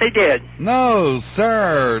 I thought they did. No,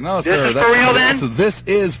 sir. This is for real, then? This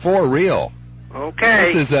is for real. Okay.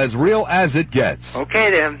 This is as real as it gets. Okay,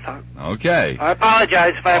 then. Okay. I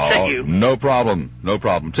apologize if I upset you. No problem. No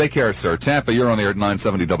problem. Take care, sir. Tampa, you're on the air at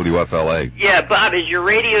 970 WFLA. Yeah, Bob, is your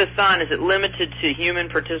radiothon, is it limited to human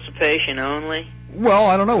participation only? Well,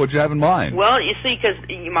 I don't know. What you have in mind? Well, you see, because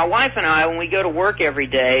my wife and I, when we go to work every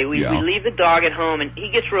day, we leave the dog at home, and he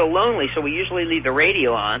gets real lonely, so we usually leave the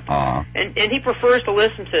radio on. And he prefers to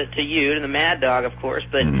listen to you, to the Mad Dog, of course.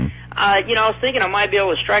 But, I was thinking I might be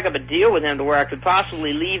able to strike up a deal with him to where I could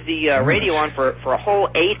possibly leave the radio on for a whole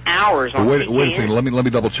 8 hours on wait a second. Let me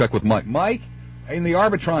double check with Mike. Mike, in the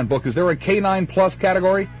Arbitron book, is there a K9 Plus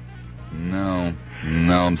category? No,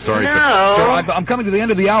 I'm sorry, sir. Sir, I'm coming to the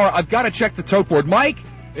end of the hour. I've got to check the tote board. Mike,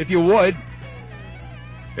 if you would,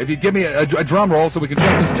 if you'd give me a drum roll so we can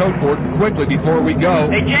check this tote board quickly before we go.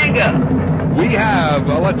 Hey, Jenga. We have,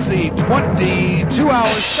 22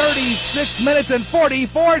 hours, 36 minutes, and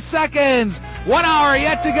 44 seconds. 1 hour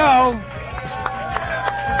yet to go.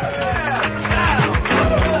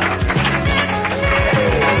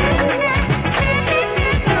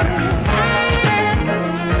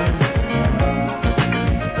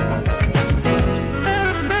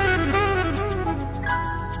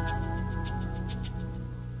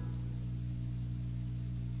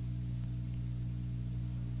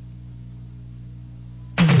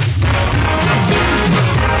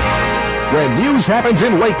 When news happens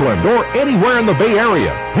in Lakeland or anywhere in the Bay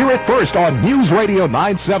Area, hear it first on News Radio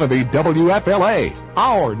 970 WFLA.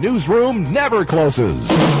 Our newsroom never closes.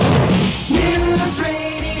 News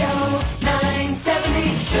Radio 970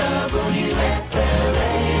 WFLA,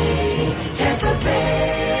 Tampa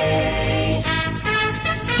Bay.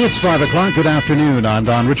 It's 5 o'clock. Good afternoon. I'm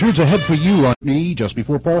Don Richards. Ahead for you on me just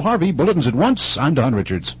before Paul Harvey. Bulletins at once. I'm Don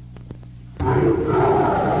Richards.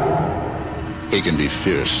 He can be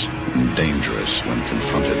fierce and dangerous when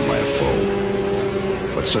confronted by a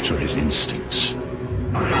foe, but such are his instincts.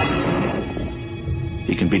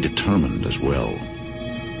 He can be determined as well,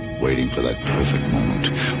 waiting for that perfect moment,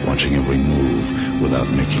 watching every move without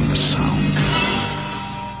making a sound.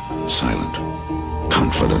 Silent,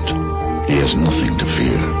 confident, he has nothing to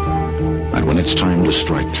fear. And when it's time to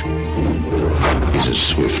strike, he's as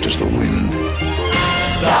swift as the wind.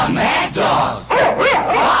 The Mad Dog, Bob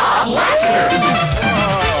Lassiter.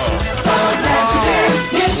 Bob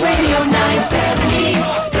Lassiter, News Radio 970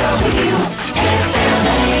 WFLA.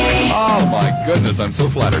 Oh, my goodness, I'm so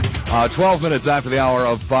flattered. 12 minutes after the hour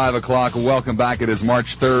of 5 o'clock. Welcome back. It is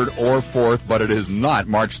March 3rd or 4th, but it is not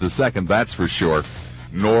March the 2nd, that's for sure.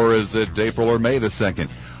 Nor is it April or May the 2nd.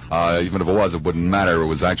 Even if it was, it wouldn't matter. It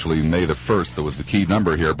was actually May the 1st that was the key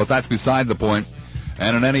number here. But that's beside the point.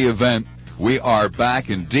 And in any event, we are back.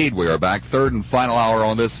 Indeed, we are back. Third and final hour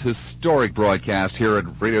on this historic broadcast here at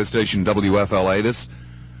radio station WFLA.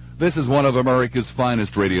 This is one of America's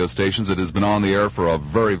finest radio stations. It has been on the air for a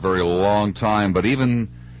very, very long time. But even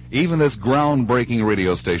this groundbreaking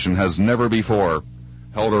radio station has never before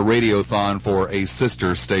held a radiothon for a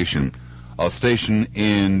sister station. A station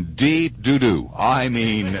in deep doo-doo. I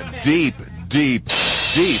mean deep doo-doo.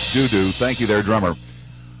 Thank you there, drummer.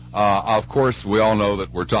 Of course, we all know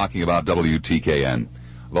that we're talking about WTKN,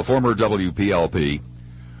 the former WPLP.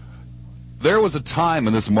 There was a time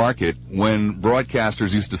in this market when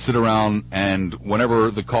broadcasters used to sit around and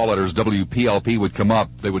whenever the call letters WPLP would come up,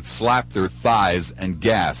 they would slap their thighs and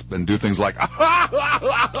gasp and do things like,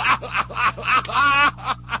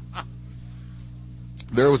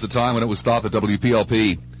 There was a time when it was thought that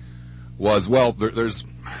WPLP was, well, there's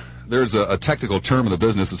a technical term in the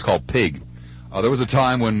business. It's called pig. There was a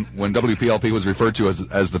time when WPLP was referred to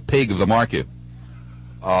as the pig of the market.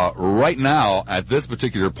 Right now, at this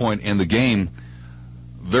particular point in the game,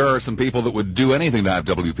 there are some people that would do anything to have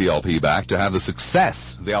WPLP back, to have the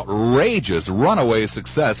success, the outrageous runaway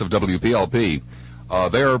success of WPLP.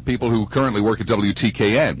 There are people who currently work at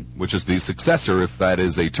WTKN, which is the successor, if that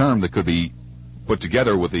is a term that could be put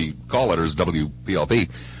together with the call letters WPLP,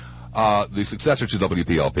 the successor to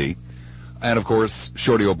WPLP. And, of course,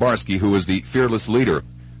 Shorty Obarski, who is the fearless leader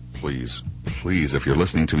Please, if you're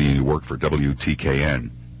listening to me and you work for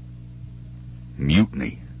WTKN,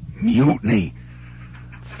 mutiny.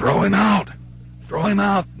 Throw him out.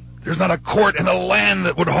 There's not a court in the land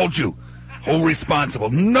that would hold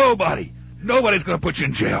responsible. Nobody's going to put you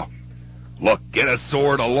in jail. Look, get a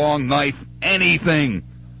sword, a long knife, anything.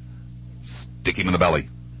 Stick him in the belly.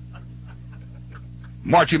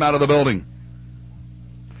 March him out of the building.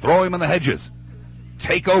 Throw him in the hedges.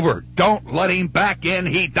 Take over. Don't let him back in.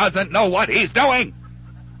 He doesn't know what he's doing.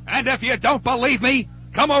 And if you don't believe me,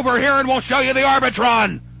 come over here and we'll show you the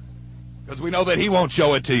Arbitron. Because we know that he won't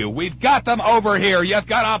show it to you. We've got them over here. You've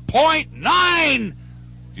got a .9.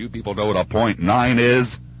 You people know what a .9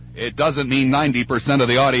 is? It doesn't mean 90% of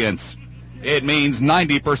the audience. It means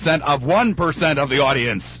 90% of 1% of the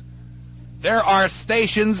audience. There are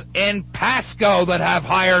stations in Pasco that have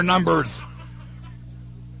higher numbers.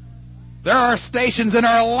 There are stations in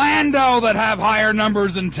Orlando that have higher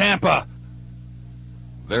numbers than Tampa.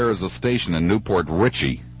 There is a station in Newport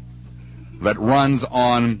Richey that runs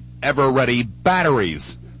on ever-ready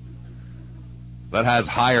batteries that has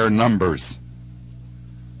higher numbers.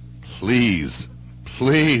 Please,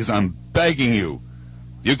 I'm begging you.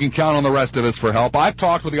 You can count on the rest of us for help. I've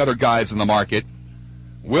talked with the other guys in the market.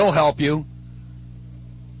 We'll help you.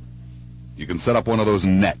 You can set up one of those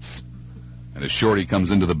nets. And if Shorty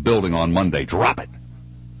comes into the building on Monday, drop it.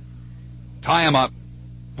 Tie him up.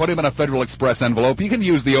 Put him in a Federal Express envelope. You can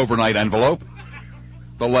use the overnight envelope.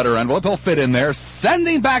 The letter envelope. He'll fit in there. Send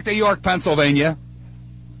him back to York, Pennsylvania.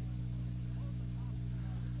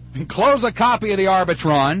 Enclose a copy of the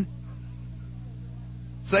Arbitron.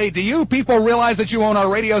 Say, do you people realize that you own a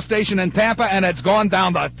radio station in Tampa and it's gone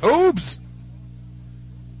down the tubes?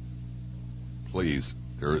 Please,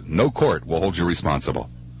 no court will hold you responsible.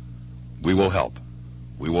 We will help.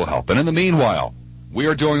 And in the meanwhile, we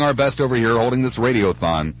are doing our best over here holding this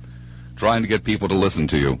radiothon, trying to get people to listen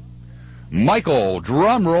to you. Michael,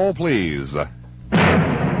 drum roll, please. We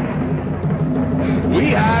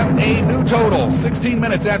have a new total, 16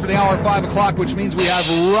 minutes after the hour, 5 o'clock, which means we have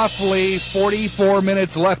roughly 44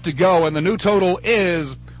 minutes left to go, and the new total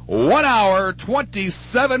is 1 hour,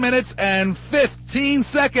 27 minutes, and 15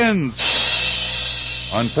 seconds.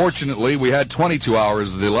 Unfortunately, we had 22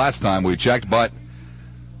 hours the last time we checked, but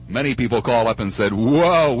many people call up and said,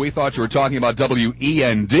 whoa, we thought you were talking about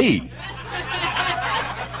WEND.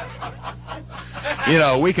 You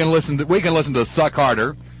know, we can listen to Suck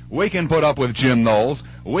Harder. We can put up with Jim Knowles.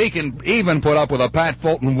 We can even put up with a Pat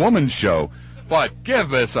Fulton Woman's Show. But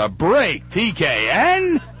give us a break,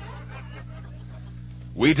 TKN.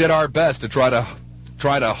 We did our best to try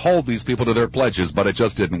to hold these people to their pledges, but it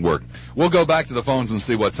just didn't work. We'll go back to the phones and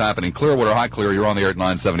see what's happening. Clearwater, hi, Clear. You're on the air at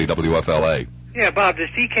 970 WFLA. Yeah, Bob, does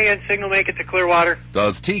TKN signal make it to Clearwater?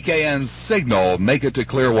 Does TKN signal make it to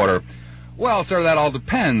Clearwater? Well, sir, that all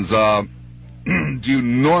depends. Do you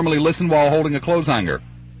normally listen while holding a clothes hanger?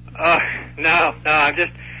 No,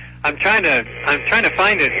 I'm trying to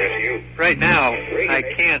find it right now. I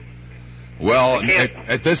can't. Well,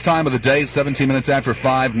 at this time of the day, 17 minutes after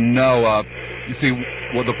 5, no. You see,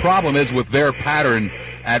 what the problem is with their pattern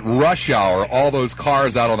at rush hour, all those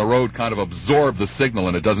cars out on the road kind of absorb the signal,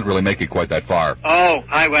 and it doesn't really make it quite that far. Oh,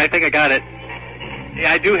 I think I got it.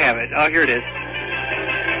 Yeah, I do have it. Oh, here it is.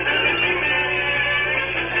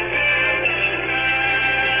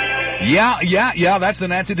 Yeah, that's the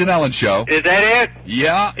Nancy Donnellan show. Is that it?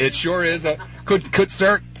 Yeah, it sure is.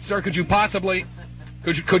 Sir, could you possibly,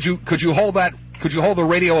 could you hold the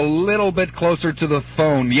radio a little bit closer to the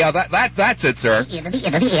phone? Yeah, that's it, sir.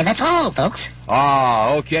 Yeah, that's all, folks.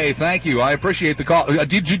 Ah, okay, thank you. I appreciate the call.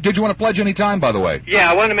 Did you want to pledge any time, by the way? Yeah,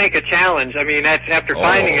 I want to make a challenge. I mean, that's after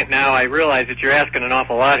finding it now, I realize that you're asking an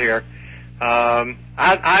awful lot here.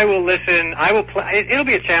 I will listen. It'll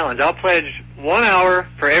be a challenge. I'll pledge 1 hour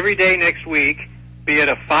for every day next week, be it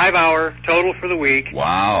a 5-hour total for the week.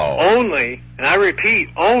 Wow. Only, and I repeat,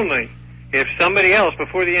 only if somebody else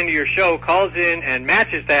before the end of your show calls in and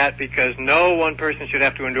matches that, because no one person should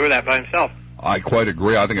have to endure that by himself. I quite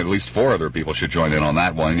agree. I think at least 4 other people should join in on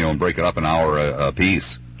that one, and break it up an hour a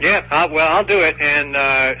piece. Yeah, I'll do it, and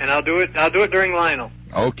I'll do it during Lionel.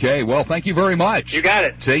 Okay, well, thank you very much. You got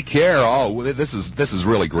it. Take care. Oh, this is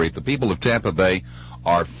really great. The people of Tampa Bay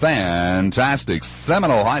are fantastic.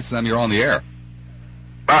 Seminole, hi, Sam, you're on the air.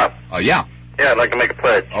 Bob. Yeah. Yeah, I'd like to make a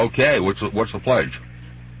pledge. Okay, what's the pledge?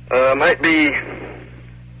 Might be,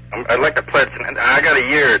 I'd like to pledge, and I got a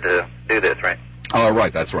year to do this, right? Oh,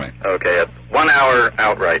 right, that's right. Okay, 1 hour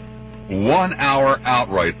outright. 1 hour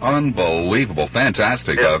outright. Unbelievable.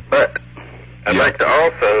 Fantastic. Yeah, but I'd like to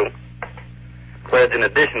also pledge an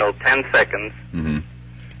additional 10 seconds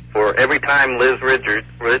for every time Liz Richards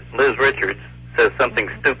says something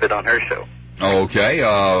stupid on her show. Okay,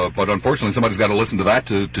 but unfortunately somebody's got to listen to that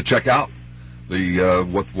to check out the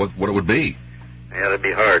what it would be. Yeah, that'd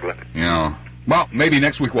be hard, wouldn't it? Yeah. Well, maybe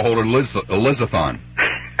next week we'll hold a Lizathon.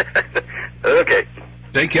 Okay.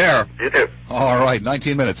 Take care. You too. All right,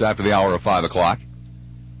 19 minutes after the hour of 5 o'clock.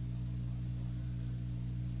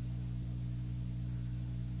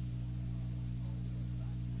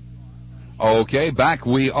 Okay, back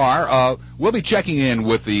we are. We'll be checking in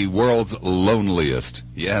with the world's loneliest.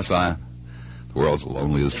 Yes, the world's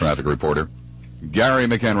loneliest traffic reporter, Gary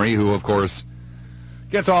McHenry, who, of course,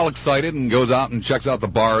 gets all excited and goes out and checks out the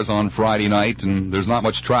bars on Friday night. And there's not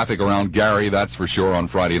much traffic around Gary, that's for sure, on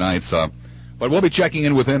Friday nights. But we'll be checking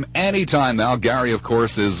in with him anytime now. Gary, of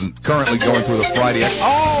course, is currently going through the Friday.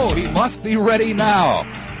 Oh, he must be ready now.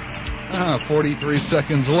 43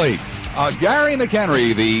 seconds late. Gary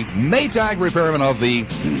McHenry, the Maytag repairman of the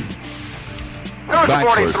Who's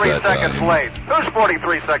 43 seconds late? Who's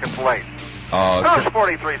 43 seconds late? Who's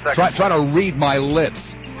 43 seconds Try to read my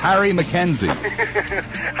lips. Harry McKenzie.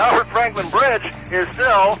 Howard Franklin Bridge is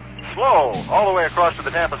still slow all the way across to the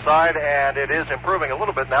Tampa side, and it is improving a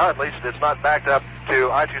little bit now. At least it's not backed up to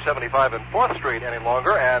I-275 and 4th Street any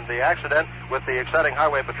longer, and the accident with the exciting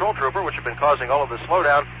highway patrol trooper, which had been causing all of this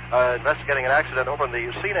slowdown, investigating an accident over in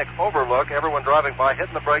the scenic overlook. Everyone driving by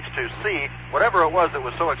hitting the brakes to see whatever it was that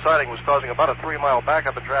was so exciting was causing about a 3-mile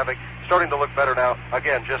backup in traffic. Starting to look better now.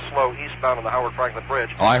 Again, just slow eastbound on the Howard Franklin Bridge.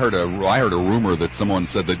 I heard a rumor that someone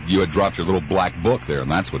said that you had dropped your little black book there,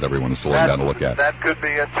 and that's what everyone is slowing down to look at. That could be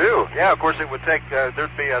it, too. Yeah, of course, it would take,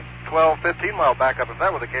 there'd be a 12, 15-mile backup if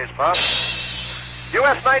that were the case, Bob.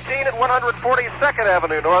 US 19 at 142nd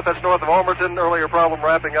Avenue North. That's north of Almerton. Earlier problem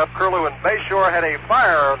wrapping up. Curlew and Bayshore had a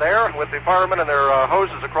fire there with the firemen and their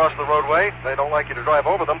hoses across the roadway. They don't like you to drive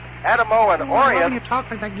over them. Adamo and Orient. Why do you talk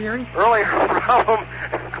like that, Gary? Earlier problem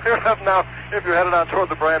cleared up now if you're headed out toward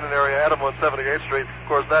the Brandon area. Adamo and 78th Street. Of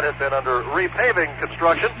course, that had been under repaving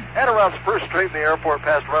construction. And around Spruce Street in the airport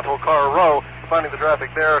past Rental Car Row. Finding the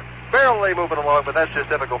traffic there barely moving along, but that's just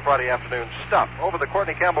typical Friday afternoon stuff. Over the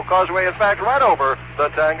Courtney Campbell Causeway, in fact, right over the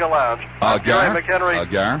Tanga Lounge. Gary McHenry,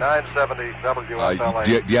 970 WFLA.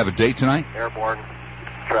 Do you have a date tonight? Airborne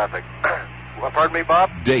traffic. Well, pardon me,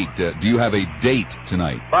 Bob? Date. Do you have a date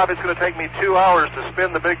tonight? Bob, it's going to take me 2 hours to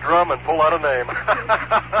spin the big drum and pull out a name.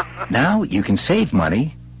 Now you can save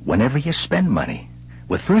money whenever you spend money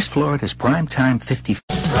with First Florida's Primetime 50.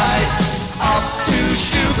 Right up to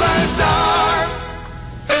Shoe Bazaar.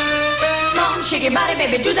 Shake your body,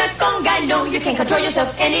 baby, do that conga. No, you can't control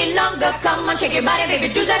yourself any longer. Come on, shake your body,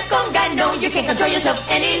 baby, do that conga. No, you can't control yourself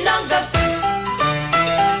any longer.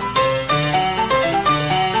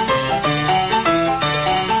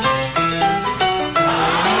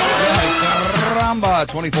 Caramba,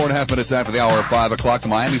 24 and a half minutes after the hour of 5 o'clock, the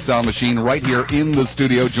Miami Sound Machine right here in the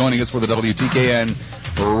studio. Joining us for the WTKN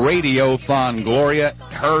Radiothon. Gloria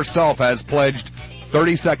herself has pledged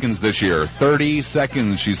 30 seconds this year. 30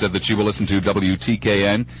 seconds, she said that she will listen to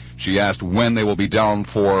WTKN. She asked when they will be down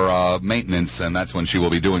for maintenance, and that's when she will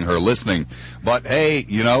be doing her listening. But, hey,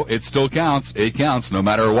 you know, it still counts. It counts no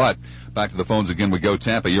matter what. Back to the phones again we go.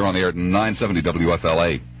 Tampa, you're on the air at 970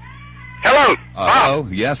 WFLA. Hello, Bob. Hello?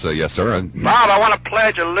 Yes, yes, sir. Bob, I want to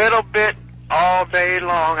pledge a little bit all day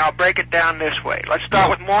long. I'll break it down this way. Let's start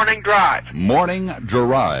with morning drive. Morning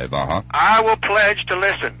drive, uh-huh. I will pledge to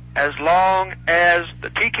listen as long as the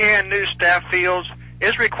TKN news staff feels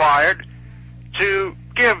is required to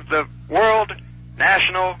give the world,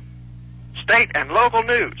 national, state, and local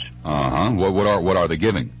news. Uh-huh. What are they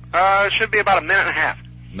giving? It should be about a minute and a half.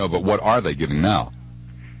 No, but what are they giving now?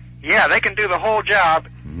 Yeah, they can do the whole job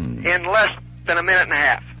in less than a minute and a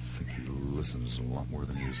half. I think he listens a lot more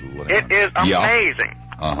than he's letting It is amazing.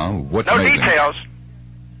 Yeah. Uh-huh. What's no amazing? Details.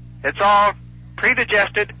 It's all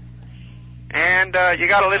pre-digested, and you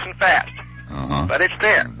got to listen fast. Uh-huh. But it's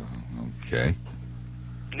there. Okay.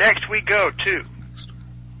 Next we go to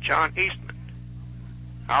John Eastman.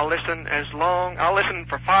 I'll listen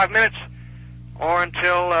for 5 minutes or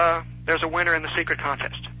until there's a winner in the secret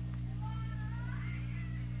contest.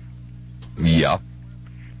 Yeah.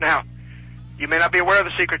 Now, you may not be aware of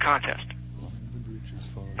the secret contest.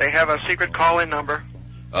 They have a secret call-in number.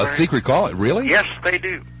 A secret call? Really? Yes, they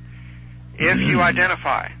do. If you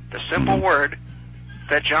identify the simple word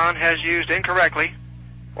that John has used incorrectly,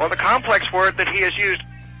 or the complex word that he has used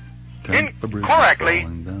incorrectly,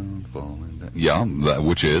 yeah,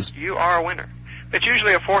 which is? You are a winner. It's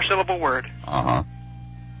usually a 4-syllable word. Uh-huh.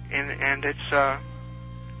 And it's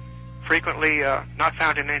frequently not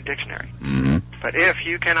found in any dictionary. Mm-hmm. But if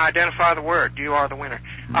you can identify the word, you are the winner.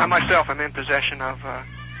 I myself am in possession of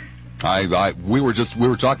We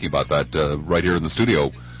were talking about that right here in the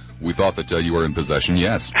studio. We thought that you were in possession.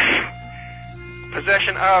 Yes.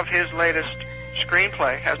 Possession of his latest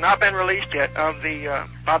screenplay. Has not been released yet, of the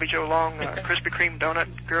Bobby Joe Long Krispy Kreme Donut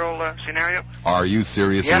Girl scenario. Are you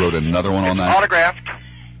serious? Yes. You wrote another one on that? Autographed.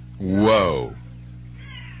 Whoa.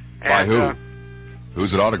 By who?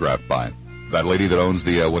 Who's it autographed by? That lady that owns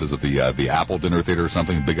the the Apple Dinner Theater or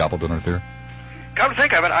something? Big Apple Dinner Theater? Come to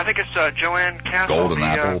think of it, I think it's Joanne Castle. Golden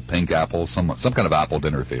Apple, Pink Apple, some kind of Apple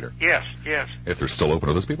Dinner Theater. Yes. If they're still open,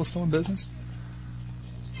 are those people still in business?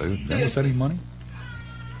 They never sent any money?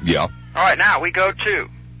 Yeah. All right, now we go to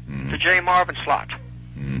the J. Marvin slot.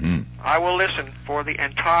 Mm-hmm. I will listen for the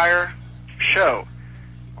entire show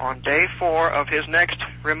on day 4 of his next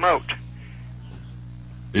remote.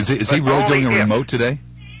 Is he really doing a remote today?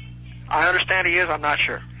 I understand he is. I'm not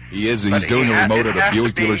sure. He is. He's doing a remote at a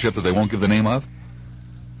Buick dealership that they won't give the name of?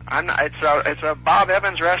 It's a Bob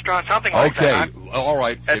Evans restaurant, something like that. Okay, all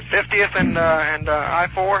right. At 50th and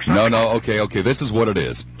I-4. No. Okay. This is what it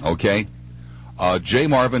is. Okay. Jay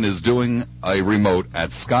Marvin is doing a remote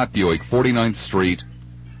at Scott Buick, 49th Street,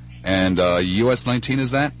 and US 19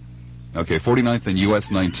 is that? Okay, 49th and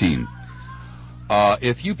US 19.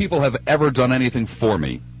 If you people have ever done anything for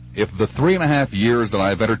me, if the 3.5 years that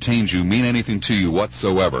I've entertained you mean anything to you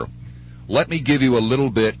whatsoever, let me give you a little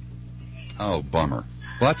bit. Oh, bummer.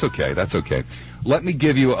 Well, that's okay. Let me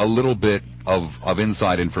give you a little bit of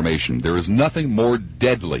inside information. There is nothing more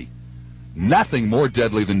deadly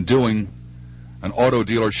than doing an auto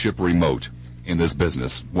dealership remote in this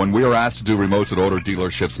business. When we are asked to do remotes at auto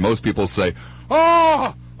dealerships, most people say,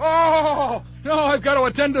 oh, no, I've got to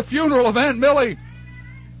attend a funeral of Aunt Millie.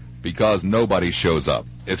 Because nobody shows up.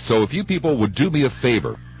 If you people would do me a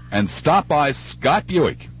favor and stop by Scott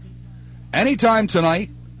Buick anytime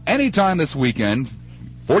tonight, anytime this weekend,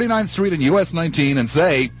 49th Street and US 19, and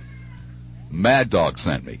say, Mad Dog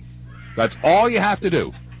sent me. That's all you have to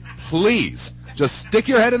do. Please, just stick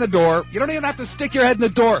your head in the door. You don't even have to stick your head in the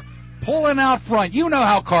door. Pull in out front. You know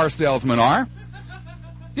how car salesmen are.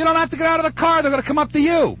 You don't have to get out of the car. They're going to come up to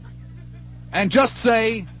you. And just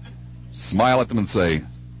say, smile at them and say,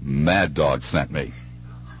 Mad Dog sent me.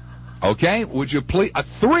 Okay? Would you please?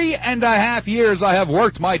 3.5 years I have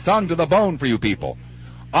worked my tongue to the bone for you people.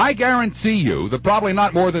 I guarantee you that probably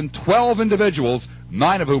not more than 12 individuals,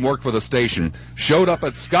 9 of whom work for the station, showed up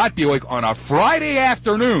at Scott Buick on a Friday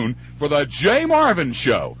afternoon for the Jay Marvin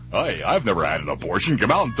show. Hey, I've never had an abortion.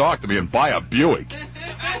 Come out and talk to me and buy a Buick.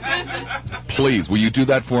 Please, will you do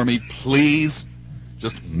that for me? Please?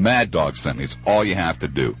 Just Mad Dog sent me. It's all you have to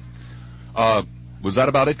do. Was that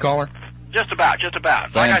about it, caller? Just about.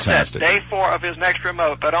 Fantastic. Like I said, day 4 of his next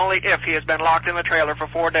remote, but only if he has been locked in the trailer for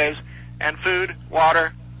 4 days and food,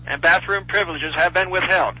 water, and bathroom privileges have been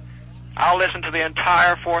withheld. I'll listen to the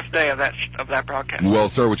entire 4th day of that broadcast. Well,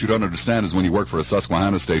 sir, what you don't understand is when you work for a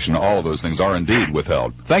Susquehanna station, all of those things are indeed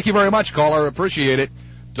withheld. Thank you very much, caller. Appreciate it.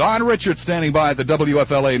 Don Richards standing by at the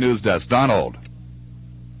WFLA News Desk. Don, hold.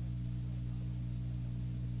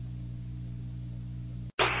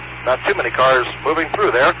 Not too many cars moving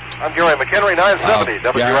through there. I'm Gary McHenry, 970,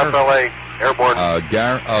 WFLA Airborne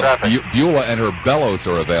Traffic. Beulah and her bellows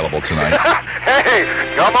are available tonight. Hey,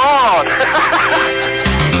 come on!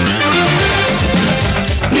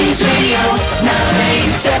 News Radio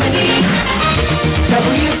 970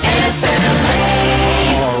 WFLA.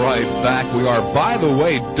 All right, back we are. By the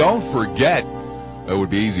way, don't forget, it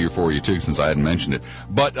would be easier for you, too, since I hadn't mentioned it.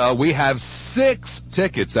 But we have 6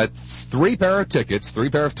 tickets. That's 3 pair of tickets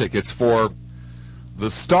for the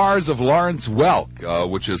Stars of Lawrence Welk,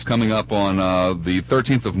 which is coming up on the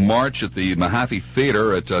 13th of March at the Mahaffey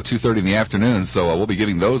Theater at 2:30 in the afternoon. So we'll be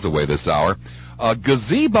giving those away this hour.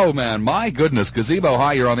 Gazebo Man, my goodness. Gazebo,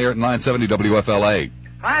 hi, you're on the air at 970 WFLA.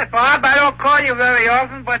 Hi, Bob. I don't call you very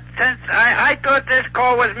often, but since I thought this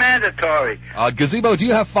call was mandatory. Gazebo, do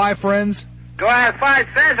you have 5 friends? Do I have 5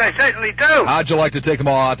 friends? I certainly do. How'd you like to take them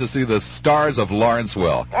all out to see the Stars of Lawrence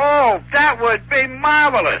Welk? Oh, that would be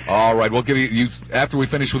marvelous. All right, we'll give you after we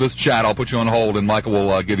finish with this chat, I'll put you on hold, and Michael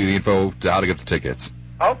will give you the info to how to get the tickets.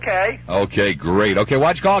 Okay. Okay, great. Okay,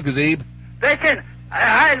 why'd you call, Gazebo? Listen,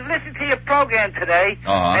 I listened to your program today,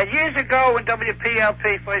 and years ago when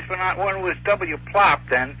WPLP first went on, when it was WPLOP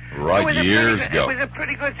then. Right, years ago. It was a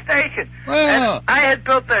pretty good station. Well. And I had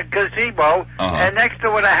built a gazebo, and next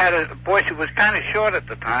to it I had a bush. It was kind of short at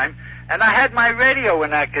the time, and I had my radio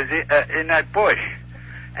in that in that bush.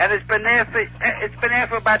 And it's been there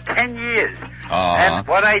for about 10 years. And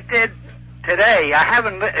what I did today,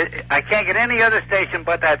 I can't get any other station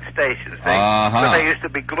but that station. Because I used to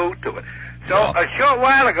be glued to it. So a short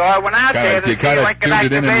while ago, I went out there to see if I could activate the radio. You kind of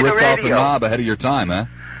tuned it in and ripped off the knob ahead of your time, huh?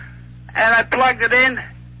 and I plugged it in,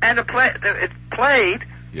 and it played,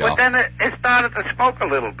 Yeah. but then it started to smoke a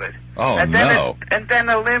little bit. Oh, and then no. And then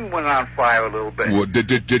the limb went on fire a little bit. Well,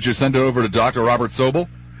 did you send it over to Dr. Robert Sobel?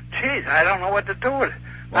 Jeez, I don't know what to do with it.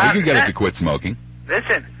 Well, you can get it to quit smoking.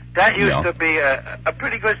 Listen, that used Yeah. to be a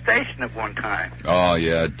pretty good station at one time. Oh,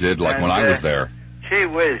 yeah, it did, like And, when I was there. Gee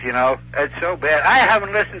whiz, it's so bad. I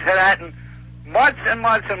haven't listened to that in months and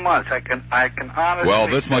months and months. I can honestly Well,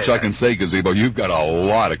 this much say I can say, Gazebo, you've got a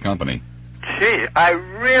lot of company. Gee, I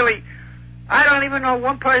don't even know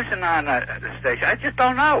one person on the station. I just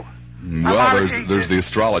don't know. Well, there's the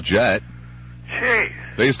Astrologette. Gee.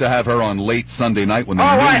 They used to have her on late Sunday night when they knew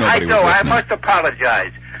I nobody do. was I listening. must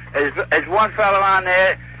apologize. There's one fellow on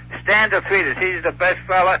there, Stan DeFreitas. He's the best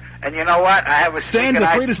fella, and you know what? I have a Stan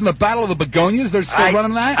DeFreitas in the Battle of the Begonias? They're still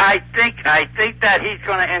running that? I think that he's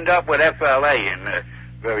going to end up with FLA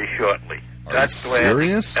very shortly. Are you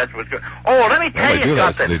serious? That's what's good. Oh, let me tell you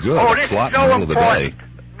something. They do have a this slot is in the so middle important. of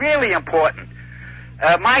the day. Really important.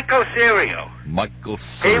 Michael Serio. Michael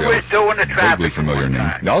Serio. He was doing the traffic. Vaguely familiar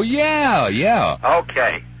name. Oh, yeah.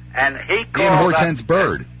 Okay. And he called Ian Hortense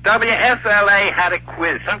Bird. WFLA had a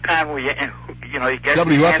quiz. Sometime where you get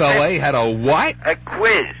WFLA had a what? A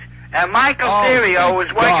quiz. And Michael Serio was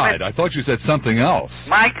working God, I thought you said something else.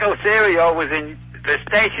 Michael Serio was in the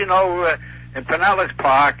station over in Pinellas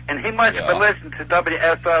Park, and he must have been listening to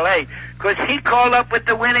WFLA, because he called up with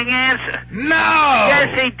the winning answer. No!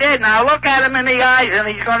 Yes, he did. Now look at him in the eyes, and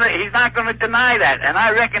he's not gonna deny that. And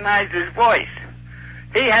I recognized his voice.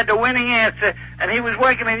 He had the winning answer, and he was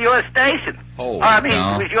working in your station. Oh,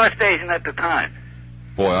 it was your station at the time.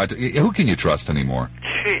 Boy, who can you trust anymore?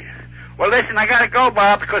 Gee. Well, listen, I gotta go,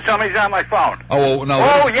 Bob, because somebody's on my phone. Oh, well, no.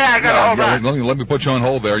 I gotta hold on. Let me put you on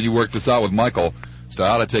hold there. You work this out with Michael as to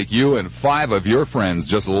how to take you and 5 of your friends,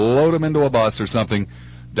 just load them into a bus or something,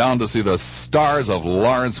 down to see the Stars of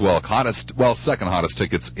Lawrence Welk, second hottest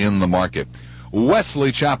tickets in the market.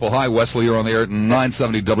 Wesley Chapel. Hi, Wesley. You're on the air at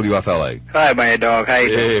 970 WFLA. Hi, my dog. How you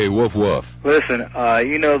doing? Hey, woof, woof. Listen,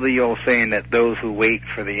 you know the old saying that those who wait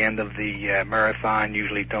for the end of the marathon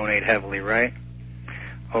usually donate heavily, right?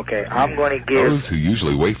 Okay, I'm going to give... Those who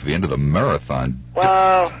usually wait for the end of the marathon.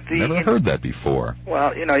 Well, Never heard that before.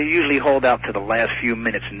 Well, you usually hold out to the last few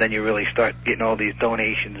minutes, and then you really start getting all these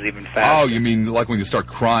donations even faster. Oh, you mean like when you start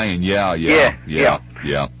crying? Yeah.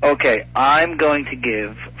 Okay, I'm going to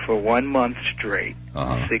give for 1 month straight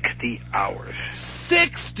 60 hours.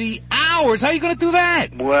 60 hours? How are you going to do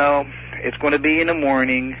that? Well, it's going to be in the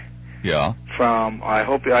morning. Yeah. I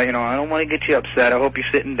hope, I don't want to get you upset. I hope you're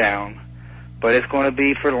sitting down. But it's going to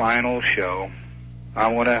be for Lionel's show. I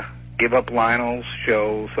want to give up Lionel's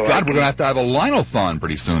show. So God, we're going to have a Lionel-thon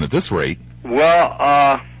pretty soon at this rate. Well,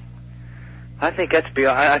 I think that's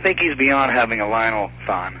beyond. I think he's beyond having a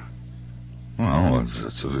Lionel-thon. Well,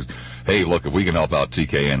 hey, look, if we can help out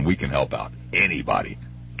TKN, we can help out anybody.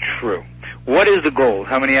 True. What is the goal?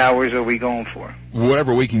 How many hours are we going for?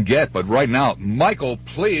 Whatever we can get, but right now, Michael,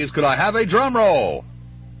 please, could I have a drum roll?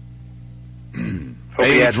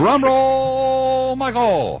 A drum roll,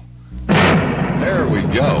 Michael. There we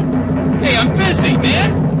go. Hey, I'm busy,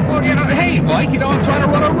 man. Well, hey, Mike, I'm trying to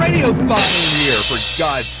run a radiothon in here, for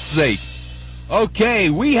God's sake. Okay,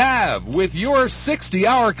 we have, with your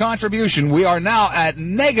 60-hour contribution, we are now at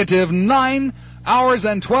negative 9 hours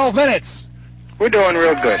and 12 minutes. We're doing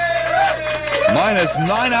real good. Minus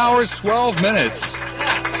 9 hours, 12 minutes.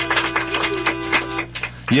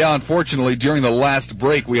 Yeah, unfortunately, during the last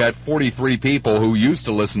break, we had 43 people who used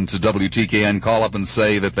to listen to WTKN call up and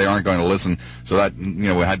say that they aren't going to listen. So that, we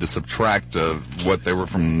had to subtract what they were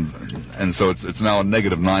from, and so it's now a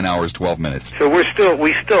negative 9 hours, 12 minutes. So we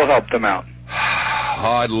still help them out.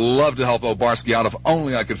 I'd love to help Obarski out if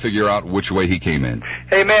only I could figure out which way he came in.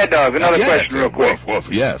 Hey, Mad Dog, another question real quick. Woof,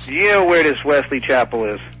 yes. Do you know where this Wesley Chapel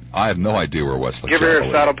is? I have no idea where Wesley Chapel is. Chapel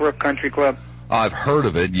You ever heard of Saddlebrook Country Club? I've heard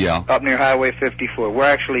of it, yeah. Up near Highway 54. We're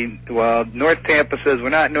actually, North Tampa says we're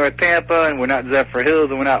not North Tampa, and we're not Zephyr Hills,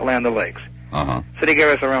 and we're not Land O'Lakes. Uh-huh. So they gave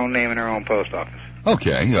us our own name and our own post office.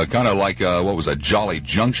 Okay, kind of like, what was that, Jolly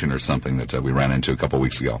Junction or something that we ran into a couple of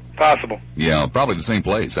weeks ago. Possible. Yeah, probably the same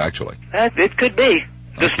place, actually. It could be.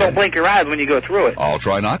 Just don't blink your eyes when you go through it. I'll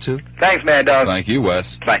try not to. Thanks, Mad Dog. Thank you,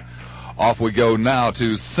 Wes. Bye. Off we go now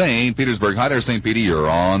to St. Petersburg. Hi there, St. Petey. You're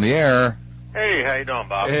on the air. Hey, how you doing,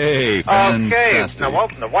 Bob? Hey, fantastic. Okay, now,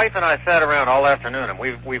 the wife and I sat around all afternoon, and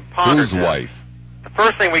we've pondered Whose this. wife? The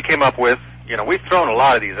first thing we came up with, we've thrown a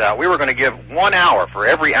lot of these out. We were going to give 1 hour for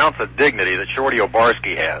every ounce of dignity that Shorty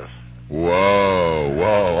Obarski has.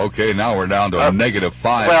 Whoa. Okay, now we're down to a negative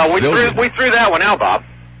 5 Well, zillion. we threw that one out, Bob.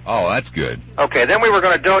 Oh, that's good. Okay, then we were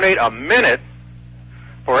going to donate a minute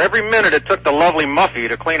for every minute it took the lovely Muffy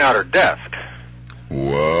to clean out her desk.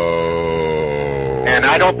 Whoa. And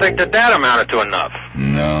I don't think that amounted to enough.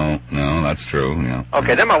 No, that's true, yeah.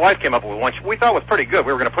 Okay, then my wife came up with one we thought was pretty good.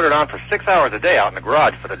 We were going to put it on for 6 hours a day out in the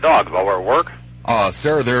garage for the dogs while we were at work.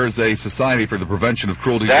 Sarah, there is a Society for the Prevention of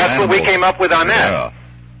Cruelty to That's Animals. what we came up with on that.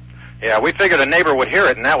 Yeah, we figured a neighbor would hear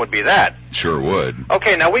it, and that would be that. Sure would.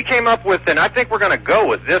 Okay, now we came up with, and I think we're going to go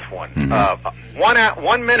with this one.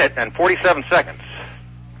 1 minute and 47 seconds.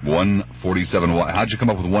 1:47. How'd you come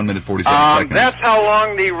up with 1 minute 47 seconds? That's how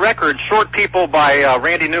long the record "Short People" by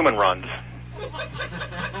Randy Newman runs.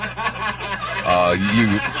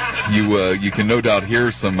 You can no doubt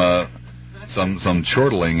hear some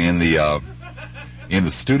chortling in the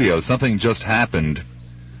studio. Something just happened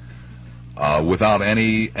without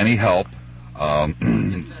any help.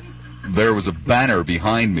 There was a banner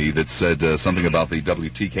behind me that said something about the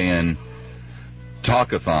WTKN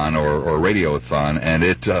Talkathon or Radiothon, and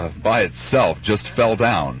it by itself just fell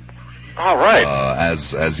down. All right.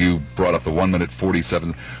 As you brought up the 1 minute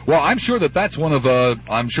 47. Well, I'm sure that's one of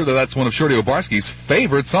Shorty Obarski's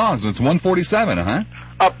favorite songs, and it's 1:47, huh?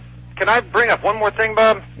 Can I bring up one more thing,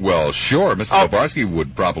 Bob? Well, sure. Mrs. Obarski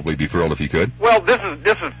would probably be thrilled if he could. Well, this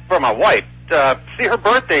is for my wife. See, her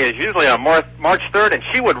birthday is usually on March 3rd, and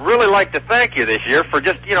she would really like to thank you this year for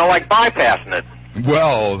just, like bypassing it.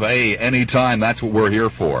 Well, hey, anytime, that's what we're here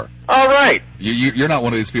for. All right. You're not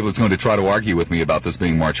one of these people that's going to try to argue with me about this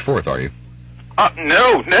being March 4th, are you?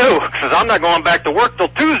 No, because I'm not going back to work till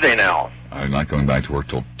Tuesday now. I'm not going back to work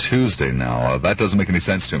till Tuesday now. That doesn't make any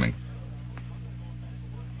sense to me.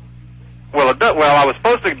 Well, I was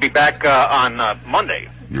supposed to be back on Monday.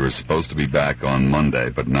 You were supposed to be back on Monday,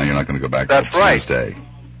 but now you're not going to go back till Tuesday.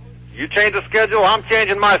 You change the schedule, I'm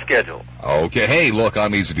changing my schedule. Okay, hey, look,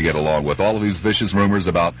 I'm easy to get along with. All of these vicious rumors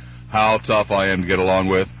about how tough I am to get along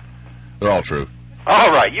with, they're all true.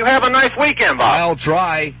 All right, you have a nice weekend, Bob. I'll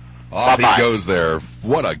try. Off Bye-bye. he goes there.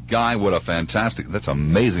 What a guy, what a fantastic... That's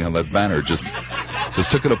amazing how that banner just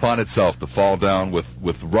took it upon itself to fall down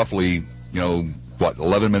with roughly,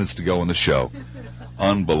 11 minutes to go in the show.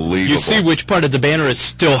 Unbelievable. You see which part of the banner is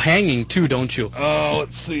still hanging, too, don't you? Oh,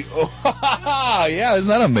 let's see. Oh, yeah, isn't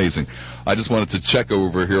that amazing? I just wanted to check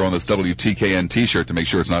over here on this WTKN T-shirt to make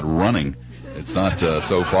sure it's not running. It's not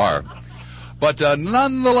so far. But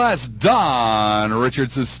nonetheless, Don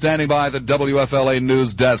Richards is standing by the WFLA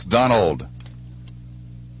News Desk. Donald.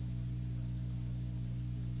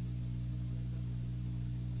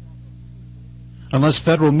 Unless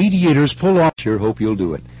federal mediators pull off... Sure hope you'll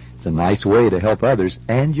do it. It's a nice way to help others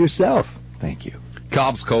and yourself. Thank you.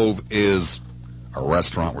 Cobb's Cove is a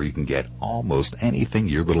restaurant where you can get almost anything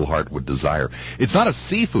your little heart would desire. It's not a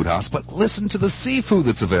seafood house, but listen to the seafood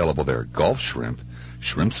that's available there. Gulf shrimp,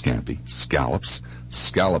 shrimp scampi, scallops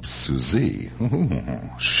Suzie,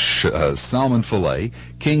 salmon fillet,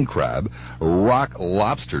 king crab, rock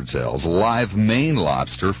lobster tails, live Maine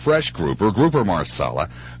lobster, fresh grouper marsala,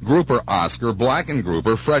 grouper Oscar, blackened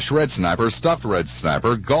grouper, fresh red snapper, stuffed red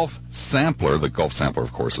snapper, Gulf sampler. The Gulf sampler,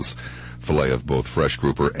 of course, is fillet of both fresh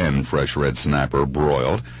grouper and fresh red snapper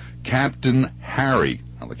broiled. Captain Harry.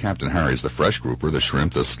 Now, the Captain Harry is the fresh grouper, the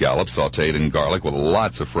shrimp, the scallop sautéed in garlic with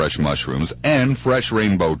lots of fresh mushrooms and fresh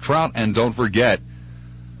rainbow trout. And don't forget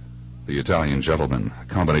the Italian Gentleman, a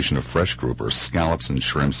combination of fresh grouper, scallops, and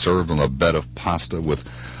shrimp served on a bed of pasta with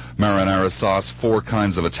marinara sauce, 4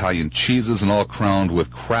 kinds of Italian cheeses, and all crowned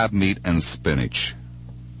with crab meat and spinach.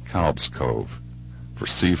 Cobb's Cove. For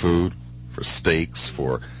seafood, for steaks,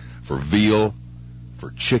 for veal,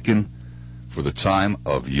 for chicken, for the time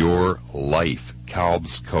of your life.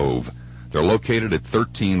 Cobb's Cove. They're located at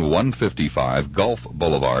 13155 Gulf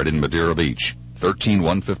Boulevard in Madeira Beach.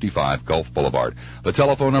 13155 Gulf Boulevard. The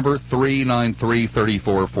telephone number,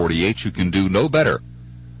 393-3448. You can do no better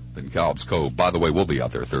than Cobb's Cove. By the way, we'll be out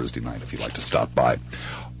there Thursday night if you'd like to stop by.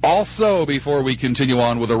 Also, before we continue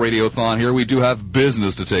on with the Radiothon here, we do have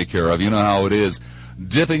business to take care of. You know how it is.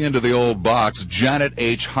 Dipping into the old box, Janet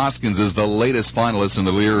H. Hoskins is the latest finalist in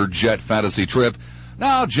the Learjet Fantasy Trip.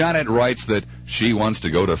 Now, Janet writes that she wants to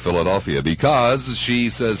go to Philadelphia because she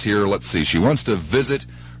says here, she wants to visit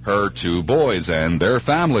her 2 boys and their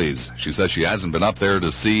families. She says she hasn't been up there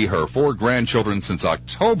to see her 4 grandchildren since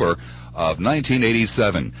October of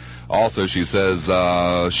 1987. Also, she says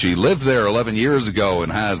she lived there 11 years ago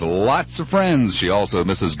and has lots of friends. She also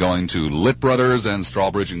misses going to Lit Brothers and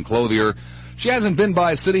Strawbridge and Clothier. She hasn't been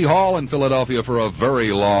by City Hall in Philadelphia for a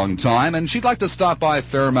very long time, and she'd like to stop by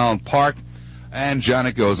Fairmount Park. And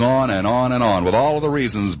Janet goes on and on and on with all of the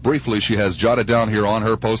reasons. Briefly, she has jotted down here on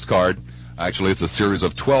her postcard. Actually, it's a series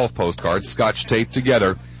of 12 postcards, scotch taped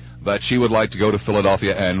together. that she would like to go to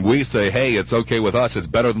Philadelphia, and we say, hey, it's okay with us. It's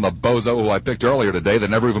better than the bozo who I picked earlier today that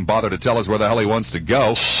never even bothered to tell us where the hell he wants to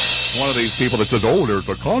go. One of these people that says, oh, there's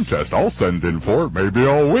a contest. I'll send in for it. Maybe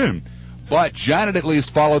I'll win. But Janet at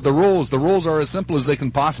least followed the rules. The rules are as simple as they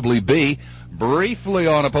can possibly be. Briefly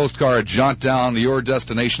on a postcard, jot down your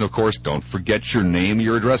destination, of course. Don't forget your name,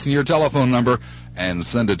 your address, and your telephone number, and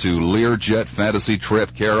send it to Learjet Fantasy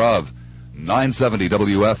Trip, care of 970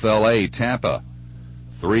 WFLA, Tampa,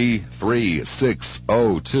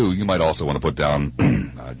 33602. You might also want to put down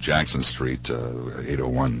Jackson Street,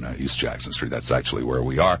 801 East Jackson Street. That's actually where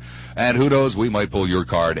we are. And who knows, we might pull your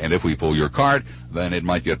card, and if we pull your card, then it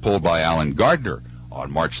might get pulled by Alan Gardner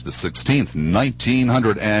on March the 16th,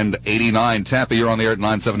 1989. Tampa, you're on the air at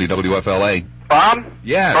 970 WFLA. Bob?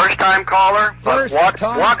 Yes. First-time caller. First what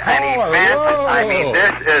time an caller. event. Whoa. I mean,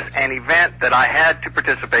 this is an event that I had to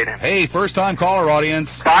participate in. Hey, first-time caller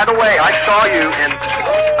audience. By the way, I saw you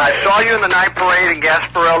in the night parade in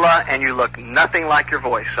Gasparilla, and you look nothing like your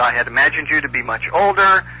voice. I had imagined you to be much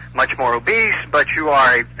older, much more obese, but you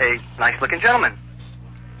are a nice-looking gentleman.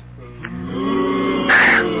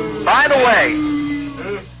 By the way,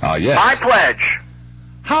 yes. my pledge.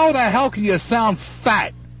 How the hell can you sound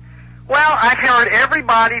fat? Well, I've heard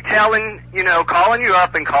everybody calling you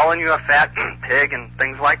up and calling you a fat pig and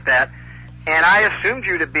things like that. And I assumed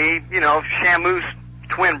you to be, Shamu's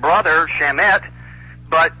twin brother, Shamet,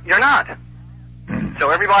 but you're not. So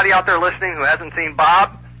everybody out there listening who hasn't seen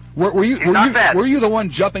Bob, Were you fat. the one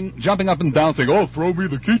jumping up and down saying, oh, throw me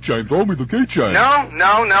the keychain, throw me the keychain?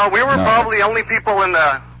 No. We were probably the only people in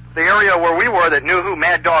the area where we were that knew who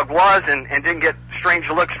Mad Dog was and didn't get strange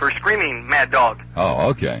looks for screaming Mad Dog. Oh,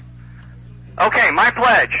 okay. Okay, my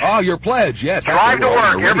pledge. Oh, your pledge, yes. Drive to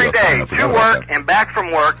work every day, to work and back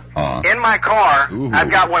from work. In my car,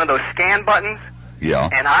 I've got one of those scan buttons. Yeah.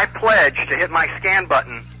 And I pledge to hit my scan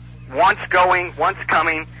button once going, once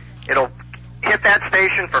coming. It'll hit that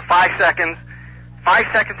station for 5 seconds. 5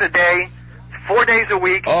 seconds a day, 4 days a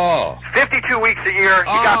week. 52 weeks a year. You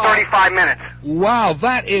got 35 minutes. Wow,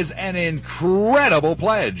 that is an incredible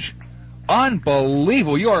pledge.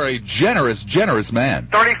 Unbelievable. You are a generous, generous man.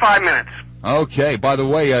 35 minutes. Okay, by the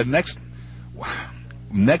way, next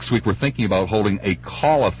week we're thinking about holding a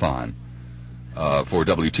call-a-thon for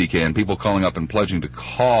WTKN. People calling up and pledging to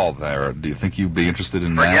call there. Do you think you'd be interested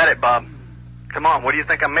in that? Forget it, Bob. Come on, what do you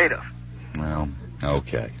think I'm made of? Well,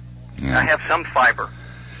 okay. Yeah. I have some fiber.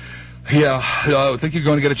 Yeah, think you're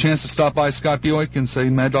going to get a chance to stop by Scott Buick and say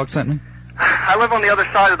Mad Dog sent me? I live on the other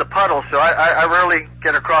side of the puddle, so I rarely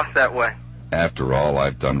get across that way. After all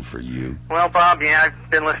I've done for you. Well, Bob, yeah,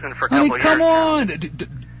 I've been listening for a couple of years. Come on.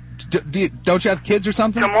 Don't you have kids or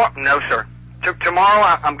something? No, sir.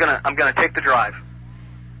 Tomorrow I'm gonna take the drive.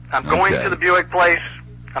 I'm going to the Buick place.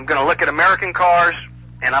 I'm gonna look at American cars,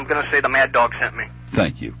 and I'm gonna say the Mad Dog sent me.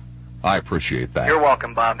 Thank you. I appreciate that. You're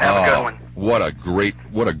welcome, Bob. Have a good one. What a great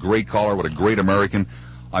caller. What a great American.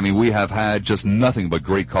 I mean, we have had just nothing but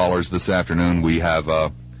great callers this afternoon. We have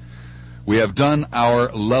done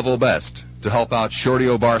our level best to help out Shorty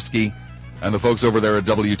Obarski and the folks over there at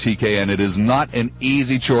WTKN. It is not an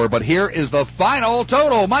easy chore, but here is the final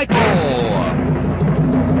total. Michael! All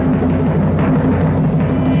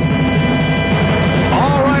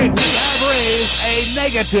right, we have raised a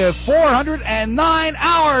negative 409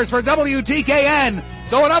 hours for WTKN.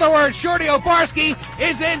 So in other words, Shorty Obarski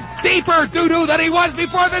is in deeper doo-doo than he was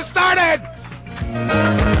before this started.